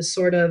mentioned is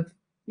sort of,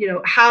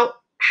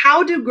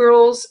 how do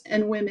girls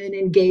and women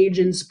engage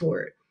in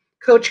sport?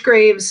 Coach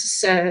Graves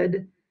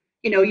said,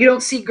 you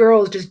don't see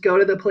girls just go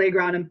to the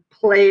playground and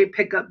play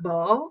pickup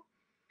ball.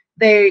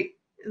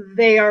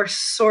 They are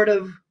sort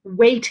of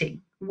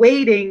waiting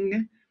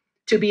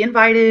to be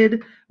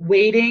invited,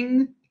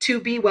 waiting to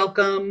be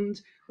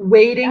welcomed,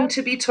 waiting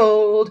to be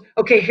told,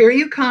 okay, here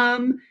you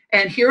come,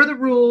 and here are the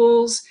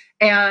rules,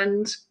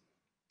 and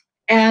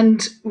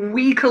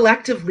we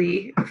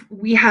collectively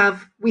we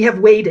have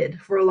waited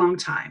for a long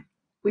time.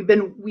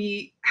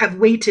 We have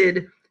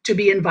waited to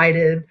be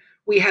invited.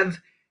 We have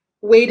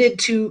waited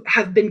to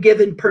have been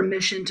given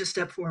permission to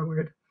step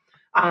forward,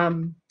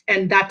 and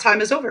that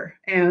time is over.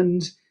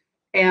 And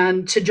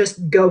to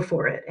just go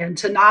for it, and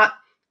to not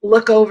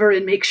look over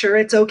and make sure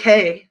it's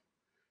okay,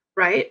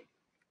 right?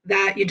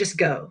 That you just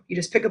go. You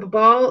just pick up a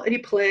ball and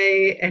you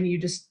play, and you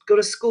just go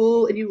to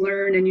school and you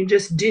learn and you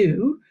just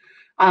do.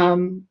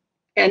 And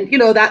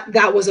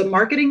that was a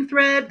marketing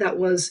thread, that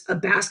was a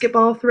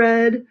basketball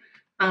thread,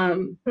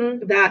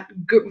 that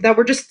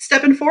we're just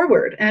stepping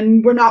forward,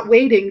 and we're not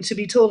waiting to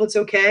be told it's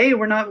okay.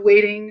 We're not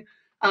waiting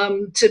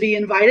to be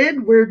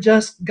invited. We're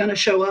just gonna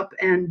show up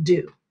and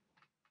do.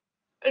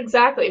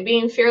 Exactly,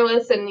 being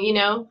fearless. And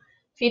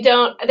if you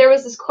don't, there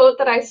was this quote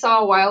that I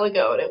saw a while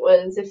ago, and it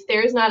was, if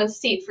there's not a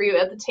seat for you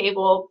at the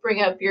table, bring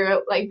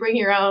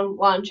your own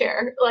lawn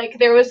chair. Like,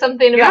 there was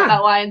something about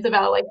that lines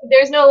about, like,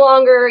 there's no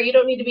longer, you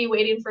don't need to be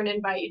waiting for an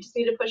invite. You just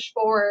need to push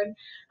forward,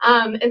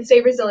 and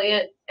stay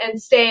resilient and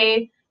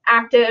stay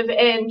active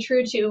and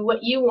true to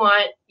what you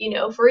want,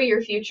 for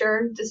your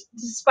future,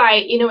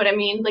 despite, what I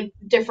mean, like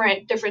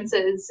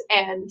differences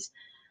and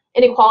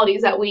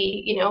inequalities that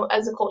we,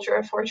 as a culture,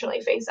 unfortunately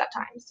face at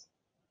times.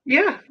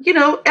 Yeah,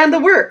 and the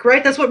work,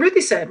 right? That's what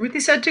Ruthie said.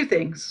 Ruthie said two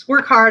things: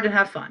 work hard and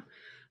have fun.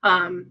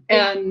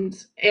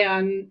 And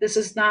this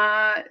is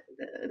not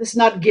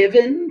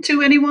given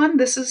to anyone.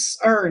 This is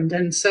earned,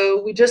 and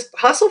so we just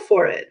hustle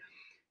for it,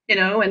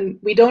 and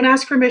we don't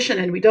ask permission,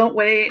 and we don't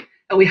wait,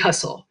 and we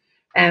hustle,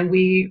 and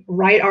we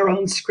write our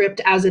own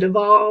script as it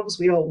evolves.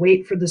 We don't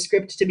wait for the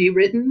script to be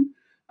written.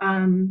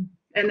 And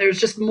there's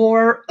just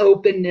more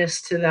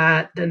openness to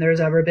that than there's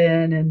ever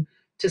been. And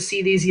to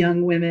see these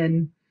young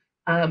women,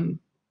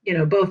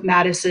 both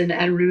Madison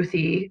and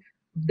Ruthie,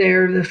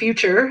 they're the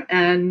future,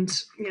 and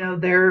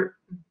they're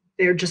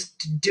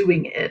just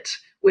doing it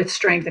with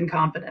strength and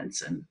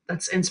confidence, and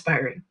that's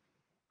inspiring.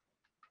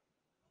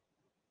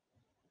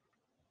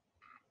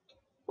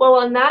 Well,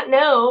 on that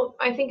note,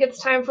 I think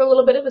it's time for a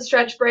little bit of a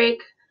stretch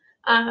break.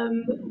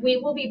 We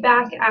will be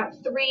back at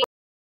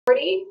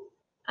 3:40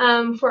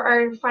 for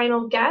our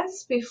final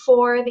guest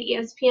before the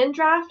ESPN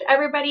draft.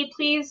 Everybody,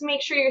 please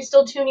make sure you're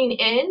still tuning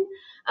in.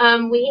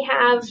 We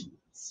have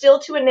still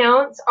to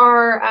announce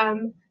our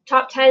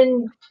top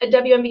 10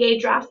 WNBA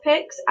draft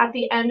picks at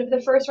the end of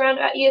the first round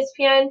at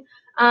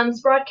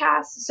ESPN's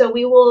broadcast. So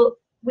we will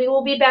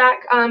be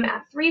back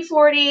at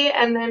 3:40,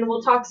 and then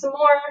we'll talk some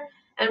more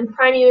and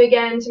prime you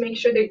again to make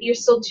sure that you're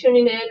still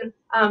tuning in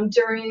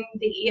during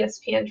the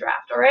ESPN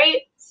draft. All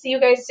right? See you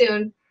guys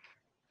soon.